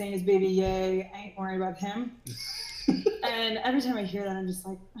Kim, but saying his baby yay, I ain't worried about him. And every time I hear that, I'm just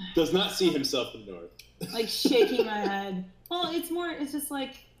like... Does not see himself in the North. Like shaking my head. Well, it's just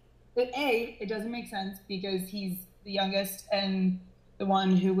like, it doesn't make sense because he's the youngest and the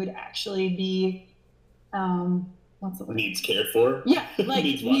one who would actually be, what's the word? Needs cared for? Yeah, like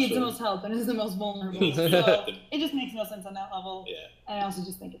needs the most help and is the most vulnerable. So it just makes no sense on that level. Yeah. And I also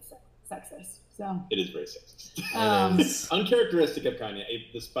just think it's sexist. So it is very sexist. Uncharacteristic of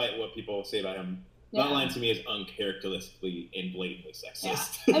Kanye, despite what people say about him. Yeah. That line to me is uncharacteristically and blatantly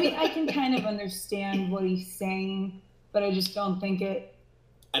sexist. Yeah. I mean, I can kind of understand what he's saying, but I just don't think it...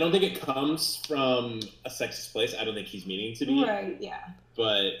 I don't think it comes from a sexist place. I don't think he's meaning to be. Right, yeah.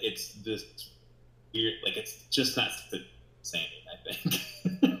 But it's just weird. Like, it's just not saying I think.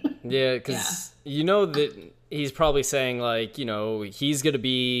 Yeah, because you know that he's probably saying, like, you know, he's going to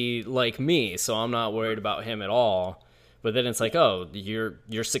be like me, so I'm not worried about him at all. But then it's like, oh,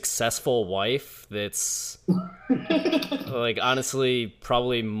 your successful wife that's, like, honestly,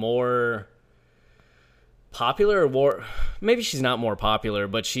 probably more popular, or more, maybe she's not more popular,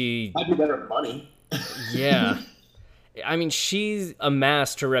 but she... Might be better at money. Yeah. I mean, she's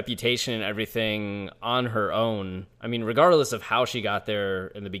amassed her reputation and everything on her own. I mean, regardless of how she got there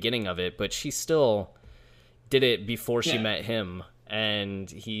in the beginning of it, but she still did it before she met him. And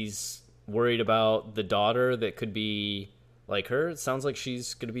he's worried about the daughter that could be like her. It sounds like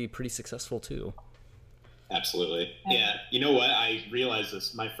she's going to be pretty successful too. Absolutely. Yeah. You know what? I realized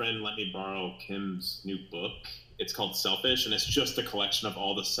this. My friend let me borrow Kim's new book. It's called Selfish, and it's just a collection of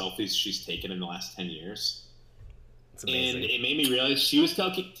all the selfies she's taken in the last 10 years. It's amazing. And it made me realize she was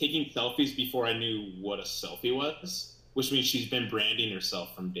taking selfies before I knew what a selfie was. which means she's been branding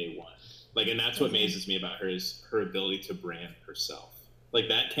herself from day one. Like, and that's what amazes me about her is her ability to brand herself. Like,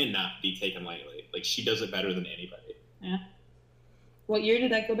 that cannot be taken lightly. Like, she does it better than anybody. Yeah. What year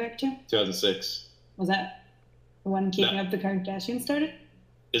did that go back to? 2006. Was that the one Keeping Up the Kardashians started?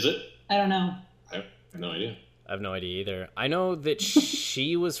 Is it? I don't know. I have no idea. I have no idea either. I know that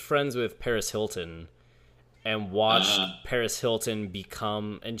she was friends with Paris Hilton and watched Paris Hilton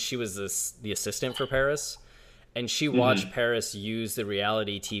become, and she was the assistant for Paris, and she watched Paris use the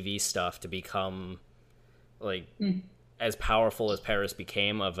reality TV stuff to become like as powerful as Paris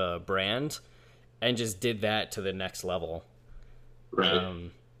became of a brand, and just did that to the next level. Right.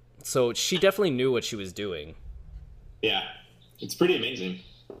 So she definitely knew what she was doing. Yeah, it's pretty amazing.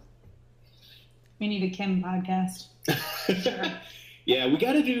 We need a Kim podcast. Yeah, we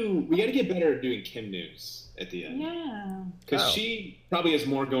gotta get better at doing Kim news at the end. Yeah. Because she probably has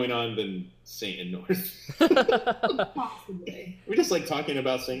more going on than Saint and North. Possibly. We just like talking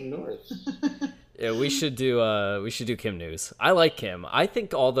about Saint and North. Yeah, we should do Kim news. I like Kim. I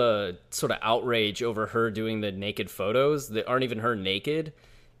think all the sort of outrage over her doing the naked photos that aren't even her naked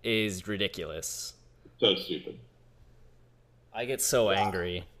is ridiculous. So stupid. I get so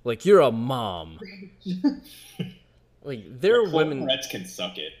angry. Like, you're a mom. Like, there are women. Reds can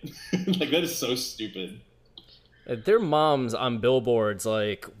suck it. Like, that is so stupid. There are moms on billboards,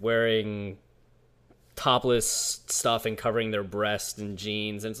 like, wearing topless stuff and covering their breasts and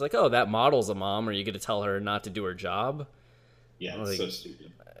jeans, and it's like, oh, that model's a mom. Are you going to tell her not to do her job? Yeah, it's like, so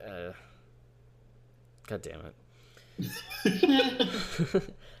stupid. God damn it.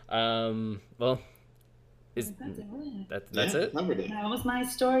 Well, that's it. Covered it. That was my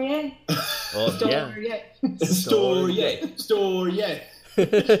StorYe. Well, StorYe. StorYe.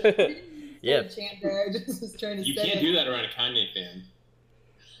 Yeah. Chant there. I just was trying to You say can't it. do that around a Kanye fan.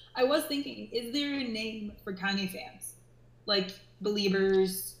 I was thinking, is there a name for Kanye fans? Like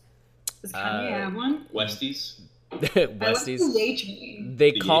believers? Does Kanye have one? Westies. Westies. I like the Ye train.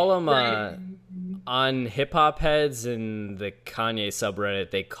 They call them Right. on hip hop heads and the Kanye subreddit.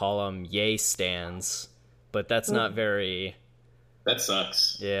 They call them Ye stands, but that's not very. That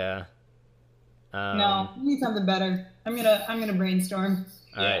sucks. Yeah. No, we need something better. I'm gonna brainstorm.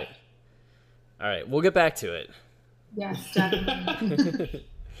 All right. We'll get back to it. Yes, definitely.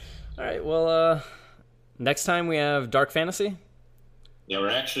 All right. Well, next time we have Dark Fantasy. Yeah, we're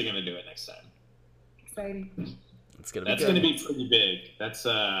actually gonna do it next time. Exciting. It's gonna That's be good. gonna be pretty big. That's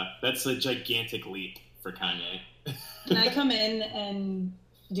a gigantic leap for Kanye. Can I come in and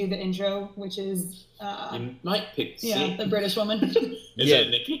do the intro, which is You might pick. the British woman? Is it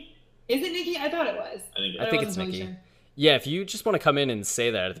Nikki? it Nikki? I thought it was. I think it's wasn't Nikki. totally sure. Yeah, if you just want to come in and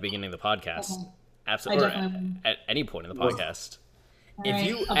say that at the beginning of the podcast, Okay. absolutely, I or definitely at any point in the podcast. All If right,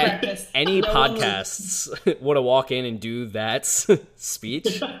 you I'll at practice. any No one podcasts want to walk in and do that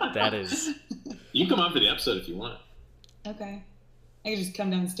speech, that is. You can come on for the episode if you want. Okay. I can just come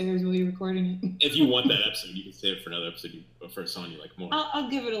downstairs while you're recording it. If you want that episode, you can save it for another episode for a song you like more. I'll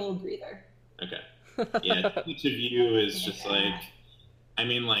give it a little breather. Okay. Yeah, each of you is just like, I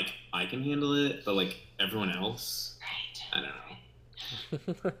mean, like, I can handle it, but like everyone else, Right. I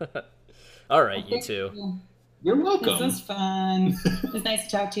don't know. All right, you two. You're This welcome. was fun. It's nice to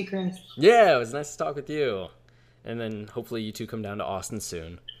talk to you, Chris. Yeah, it was nice to talk with you. And then hopefully you two come down to Austin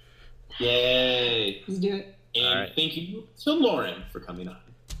soon. Yay! Let's do it. And All right. thank you to Lauren for coming on.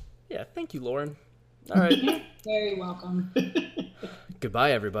 Yeah, thank you, Lauren. All right. Very welcome.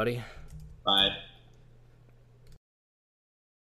 Goodbye, everybody. Bye.